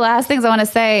 One of the last things I want to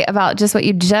say about just what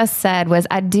you just said was,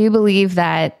 I do believe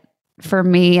that for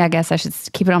me, I guess I should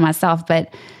keep it on myself,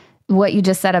 but what you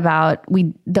just said about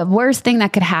the worst thing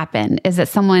that could happen is that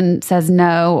someone says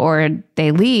no or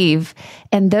they leave.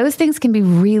 And those things can be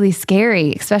really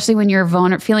scary, especially when you're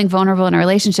feeling vulnerable in a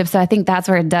relationship. So I think that's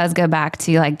where it does go back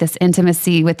to like this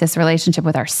intimacy with this relationship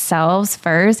with ourselves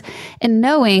first, and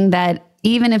knowing that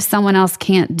even if someone else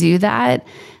can't do that,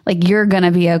 like you're going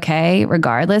to be okay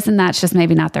regardless. And that's just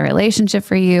maybe not the relationship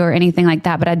for you or anything like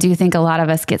that. But I do think a lot of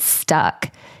us get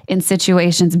stuck in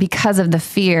situations because of the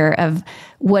fear of,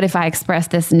 what if I express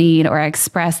this need or I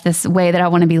express this way that I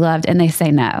want to be loved and they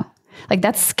say no? Like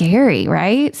that's scary,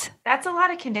 right? That's a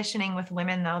lot of conditioning with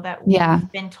women though, that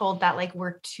we've been told that like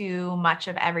we're too much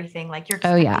of everything. Like you're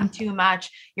expecting too much,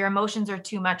 your emotions are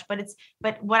too much,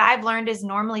 but what I've learned is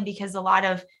normally because a lot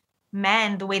of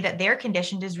men, the way that they're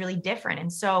conditioned is really different.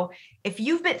 And so if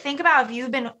you've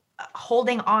been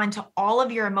holding on to all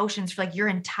of your emotions for like your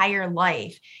entire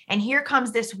life, and here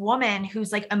comes this woman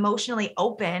who's like emotionally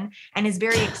open and is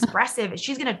very expressive,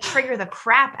 she's going to trigger the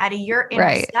crap out of your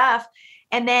inner stuff.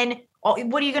 And then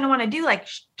what are you going to want to do? Like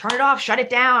turn it off, shut it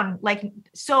down. Like,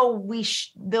 so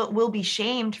we'll be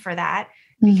shamed for that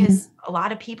because a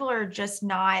lot of people are just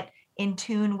not in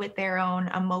tune with their own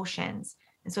emotions.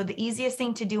 And so the easiest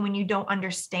thing to do when you don't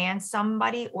understand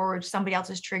somebody or somebody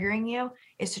else is triggering you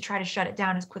is to try to shut it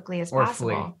down as quickly as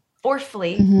possible. Or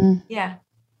flee. Yeah.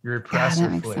 You repress or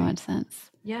that makes flee. so much sense.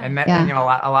 Yeah. And that, and, you know,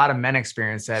 a lot of men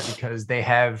experience that because they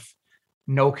have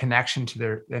no connection to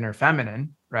their inner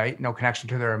feminine, right? No connection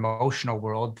to their emotional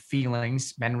world,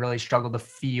 feelings. Men really struggle to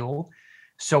feel.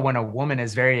 So when a woman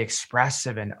is very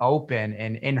expressive and open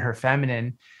and in her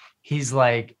feminine, he's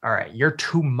like, all right, you're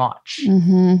too much.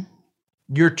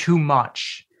 You're too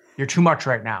much. You're too much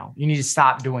right now. You need to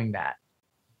stop doing that.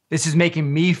 This is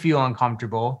making me feel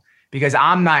uncomfortable because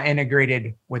I'm not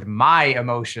integrated with my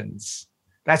emotions.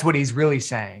 That's what he's really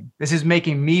saying. This is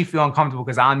making me feel uncomfortable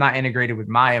because I'm not integrated with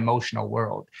my emotional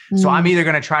world. So I'm either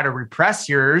going to try to repress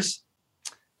yours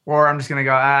or I'm just going to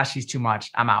go, she's too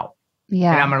much. I'm out.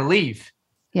 Yeah. And I'm going to leave.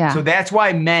 Yeah. So that's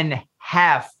why men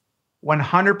have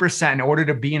 100% in order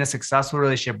to be in a successful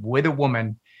relationship with a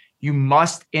woman, you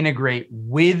must integrate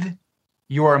with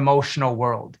your emotional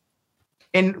world.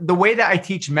 And the way that I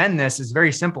teach men this is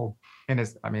very simple. And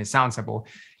it sounds simple,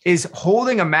 is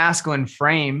holding a masculine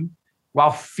frame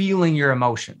while feeling your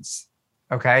emotions.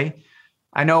 Okay.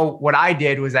 I know what I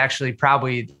did was actually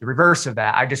probably the reverse of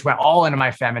that. I just went all into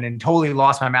my feminine, totally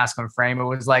lost my masculine frame. It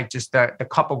was like just the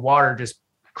cup of water just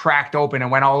cracked open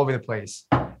and went all over the place.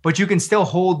 But you can still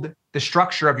hold the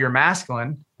structure of your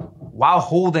masculine while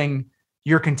holding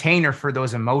your container for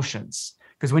those emotions.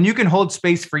 Because when you can hold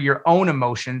space for your own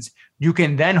emotions, you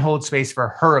can then hold space for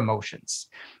her emotions.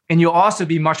 And you'll also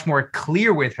be much more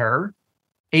clear with her,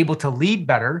 able to lead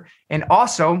better. And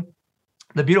also,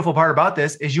 the beautiful part about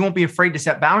this is you won't be afraid to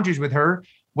set boundaries with her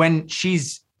when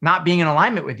she's not being in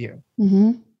alignment with you.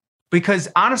 Because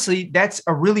honestly, that's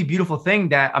a really beautiful thing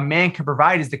that a man can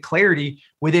provide, is the clarity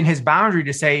within his boundary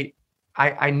to say,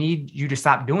 I need you to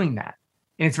stop doing that.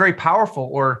 And it's very powerful.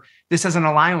 Or this doesn't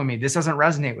align with me. This doesn't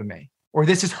resonate with me. Or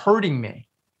this is hurting me.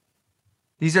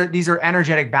 These are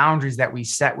energetic boundaries that we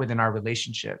set within our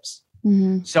relationships.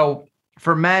 So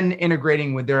for men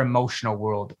integrating with their emotional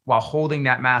world while holding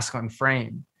that masculine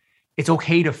frame, it's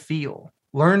okay to feel.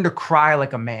 Learn to cry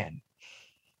like a man.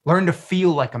 Learn to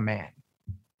feel like a man.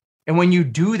 And when you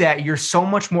do that, you're so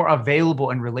much more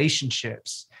available in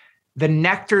relationships. The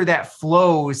nectar that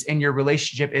flows in your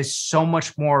relationship is so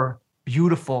much more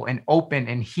beautiful and open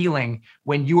and healing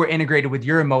when you are integrated with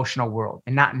your emotional world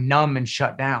and not numb and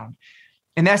shut down.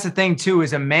 And that's the thing too,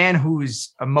 is a man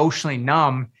who's emotionally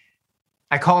numb,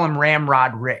 I call him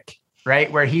Ramrod Rick,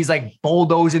 right? Where he's like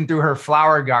bulldozing through her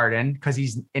flower garden because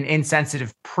he's an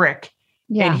insensitive prick.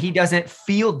 And he doesn't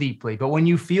feel deeply. But when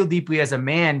you feel deeply as a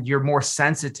man, you're more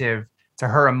sensitive to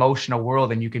her emotional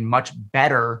world and you can much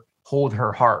better hold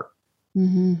her heart.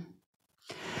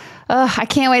 I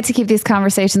can't wait to keep these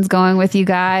conversations going with you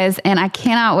guys. And I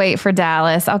cannot wait for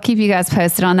Dallas. I'll keep you guys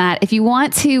posted on that. If you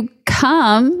want to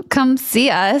come see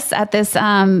us at this,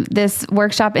 this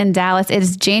workshop in Dallas, it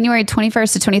is January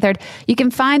 21st to 23rd. You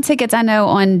can find tickets, I know,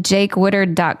 on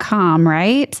jakewoodard.com,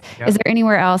 right? Yep. Is there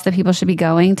anywhere else that people should be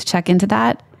going to check into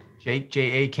that? Jake,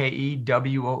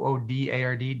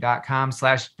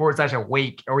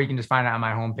 JakeWoodard.com//awake, or you can just find it on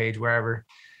my homepage, wherever.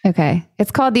 Okay.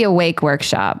 It's called the Awake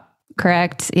Workshop.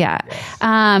 Correct. Yeah. Yes.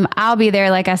 I'll be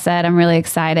there. Like I said, I'm really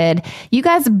excited. You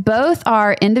guys both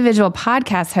are individual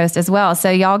podcast hosts as well. So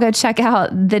y'all go check out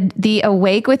the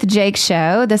Awake with Jake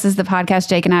show. This is the podcast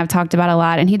Jake and I have talked about a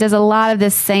lot. And he does a lot of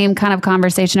this same kind of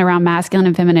conversation around masculine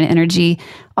and feminine energy,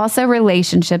 also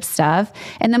relationship stuff.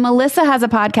 And then Melissa has a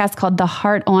podcast called the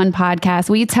Heart On Podcast.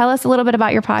 Will you tell us a little bit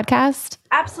about your podcast?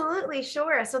 Absolutely.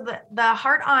 Sure. So the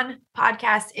Heart On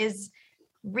Podcast is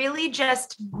really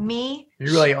just me.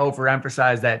 You really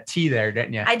overemphasized that T there,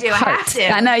 didn't you? I do. Heart. I have to.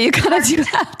 I know you kind of do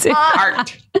have to.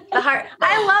 Heart. The heart.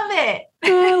 I love it.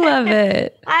 I love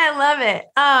it. I love it.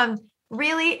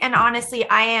 Really and honestly,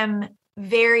 I am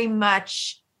very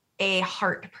much a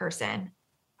heart person.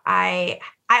 I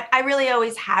really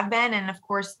always have been, and of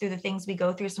course, through the things we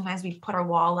go through, sometimes we put our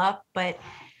wall up. But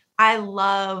I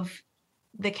love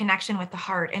the connection with the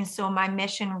heart, and so my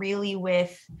mission really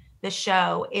with the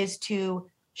show is to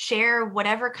share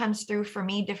whatever comes through for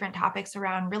me, different topics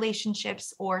around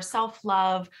relationships or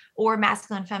self-love or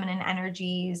masculine, feminine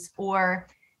energies or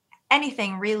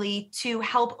anything really to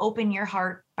help open your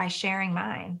heart by sharing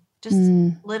mine. Just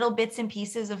little bits and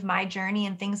pieces of my journey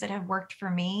and things that have worked for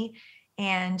me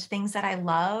and things that I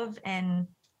love. And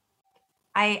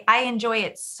I enjoy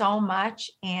it so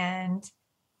much. And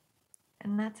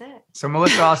that's it. So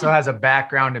Melissa also has a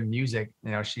background in music.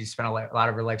 You know, she spent a lot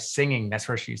of her life singing. That's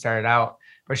where she started out.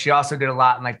 But she also did a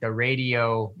lot in like the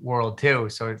radio world too.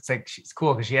 So it's like, she's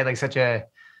cool because she had like such a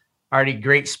already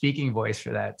great speaking voice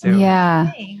for that too.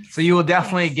 Yeah. So you will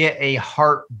definitely get a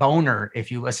heart boner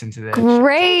if you listen to this.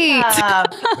 Great.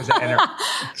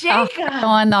 Jacob.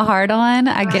 On the heart on.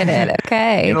 I get it.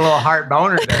 Okay. Get a little heart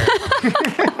boner there.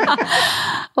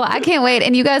 Well, I can't wait.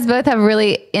 And you guys both have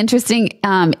really interesting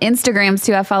Instagrams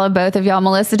too. I follow both of y'all.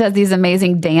 Melissa does these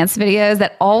amazing dance videos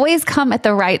that always come at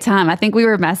the right time. I think we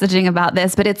were messaging about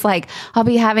this, but it's like, I'll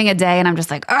be having a day and I'm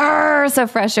just like, so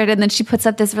frustrated. And then she puts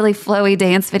up this really flowy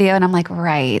dance video and I'm like,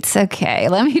 right. Okay.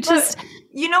 Let me just...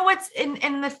 You know what's in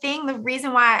the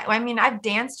reason why, I mean, I've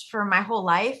danced for my whole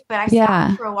life, but I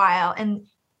stopped for a while, and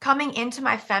coming into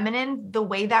my feminine, the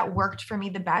way that worked for me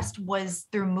the best was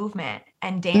through movement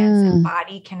and dance and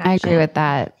body connection. I agree with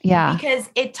that. Yeah. Because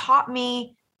it taught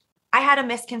me, I had a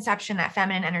misconception that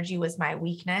feminine energy was my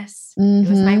weakness. It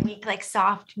was my weak, like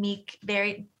soft, meek,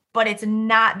 but it's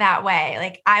not that way.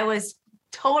 Like I was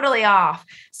totally off.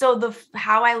 So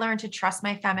how I learned to trust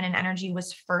my feminine energy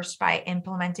was first by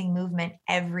implementing movement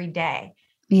every day.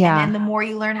 Yeah. And then the more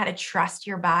you learn how to trust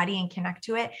your body and connect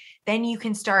to it, then you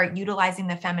can start utilizing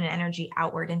the feminine energy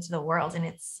outward into the world. And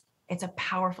it's a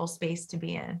powerful space to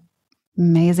be in.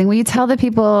 Amazing. Will you tell the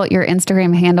people your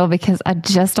Instagram handle? Because I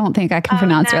just don't think I can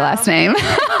pronounce your last name.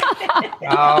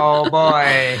 Oh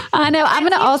boy. I know. I'm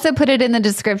going to also put it in the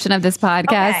description of this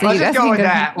podcast. Okay. So let's just go with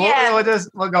that. We'll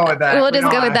go with that. We'll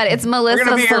just go with that. It's Melissa. We're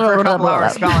going to be here for a couple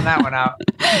hours spelling that one out.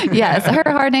 Yes.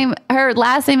 Her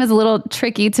last name is a little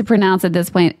tricky to pronounce at this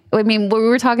point. I mean, we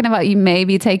were talking about you may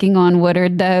be taking on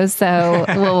Woodard though. So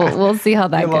we'll see how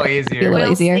that goes. Be a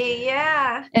little easier. See,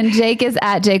 yeah. And Jake is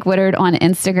at Jake Woodard on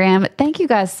Instagram. Thank you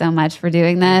guys so much for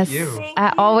doing this.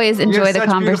 I always enjoy the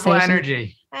conversation.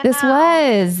 Energy. This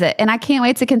was, and I can't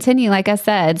wait to continue, like I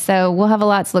said. So we'll have a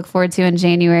lot to look forward to in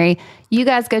January. You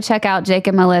guys go check out Jake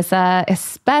and Melissa,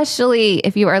 especially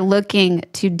if you are looking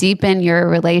to deepen your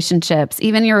relationships,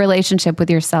 even your relationship with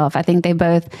yourself. I think they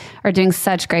both are doing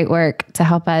such great work to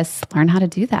help us learn how to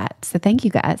do that. So thank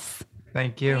you guys.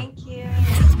 Thank you. Thank you.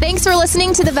 Thanks for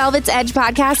listening to the Velvet's Edge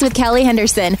podcast with Kelly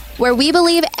Henderson, where we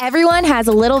believe everyone has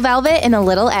a little velvet and a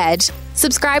little edge.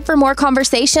 Subscribe for more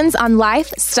conversations on life,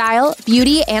 style,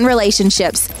 beauty, and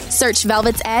relationships. Search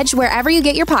Velvet's Edge wherever you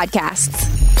get your podcasts.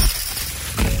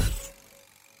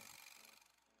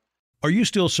 Are you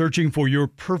still searching for your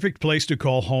perfect place to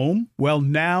call home? Well,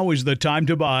 now is the time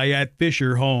to buy at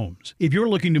Fisher Homes. If you're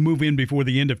looking to move in before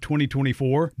the end of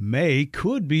 2024, May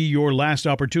could be your last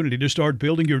opportunity to start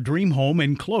building your dream home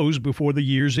and close before the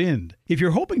year's end. If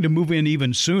you're hoping to move in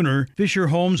even sooner, Fisher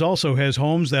Homes also has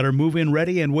homes that are move-in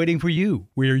ready and waiting for you,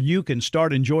 where you can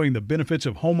start enjoying the benefits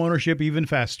of homeownership even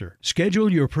faster.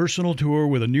 Schedule your personal tour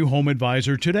with a new home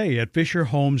advisor today at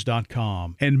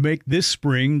FisherHomes.com and make this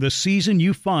spring the season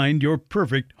you find your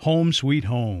perfect home sweet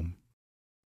home.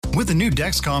 With the new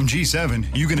Dexcom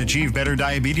G7, you can achieve better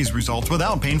diabetes results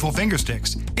without painful finger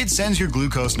sticks. It sends your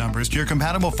glucose numbers to your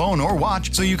compatible phone or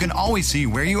watch so you can always see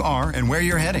where you are and where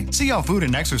you're heading. See how food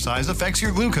and exercise affects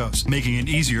your glucose, making it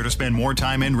easier to spend more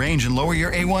time in range and lower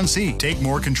your A1C. Take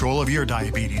more control of your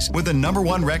diabetes with the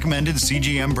 #1 recommended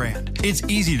CGM brand. It's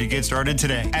easy to get started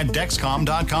today at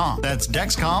Dexcom.com. That's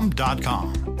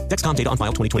Dexcom.com. Dexcom data on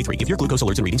file 2023. If your glucose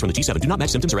alerts and readings from the G7 do not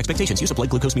match symptoms or expectations, use a blood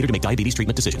glucose meter to make diabetes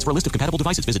treatment decisions. For a list of compatible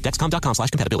devices, visit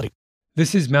Dexcom.com/compatibility.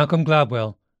 This is Malcolm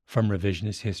Gladwell from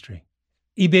Revisionist History.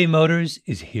 eBay Motors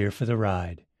is here for the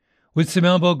ride. With some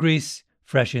elbow grease,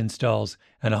 fresh installs,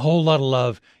 and a whole lot of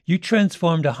love, you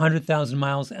transformed 100,000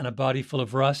 miles and a body full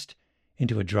of rust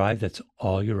into a drive that's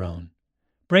all your own.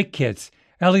 Brake kits,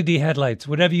 LED headlights,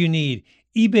 whatever you need,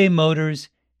 eBay Motors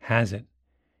has it.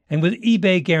 And with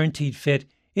eBay Guaranteed Fit,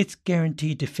 it's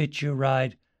guaranteed to fit your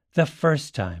ride the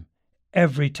first time,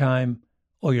 every time,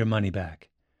 or your money back.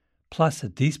 Plus,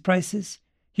 at these prices,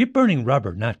 you're burning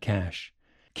rubber, not cash.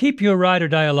 Keep your ride or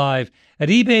die alive at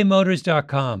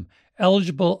ebaymotors.com.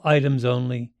 Eligible items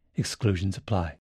only. Exclusions apply.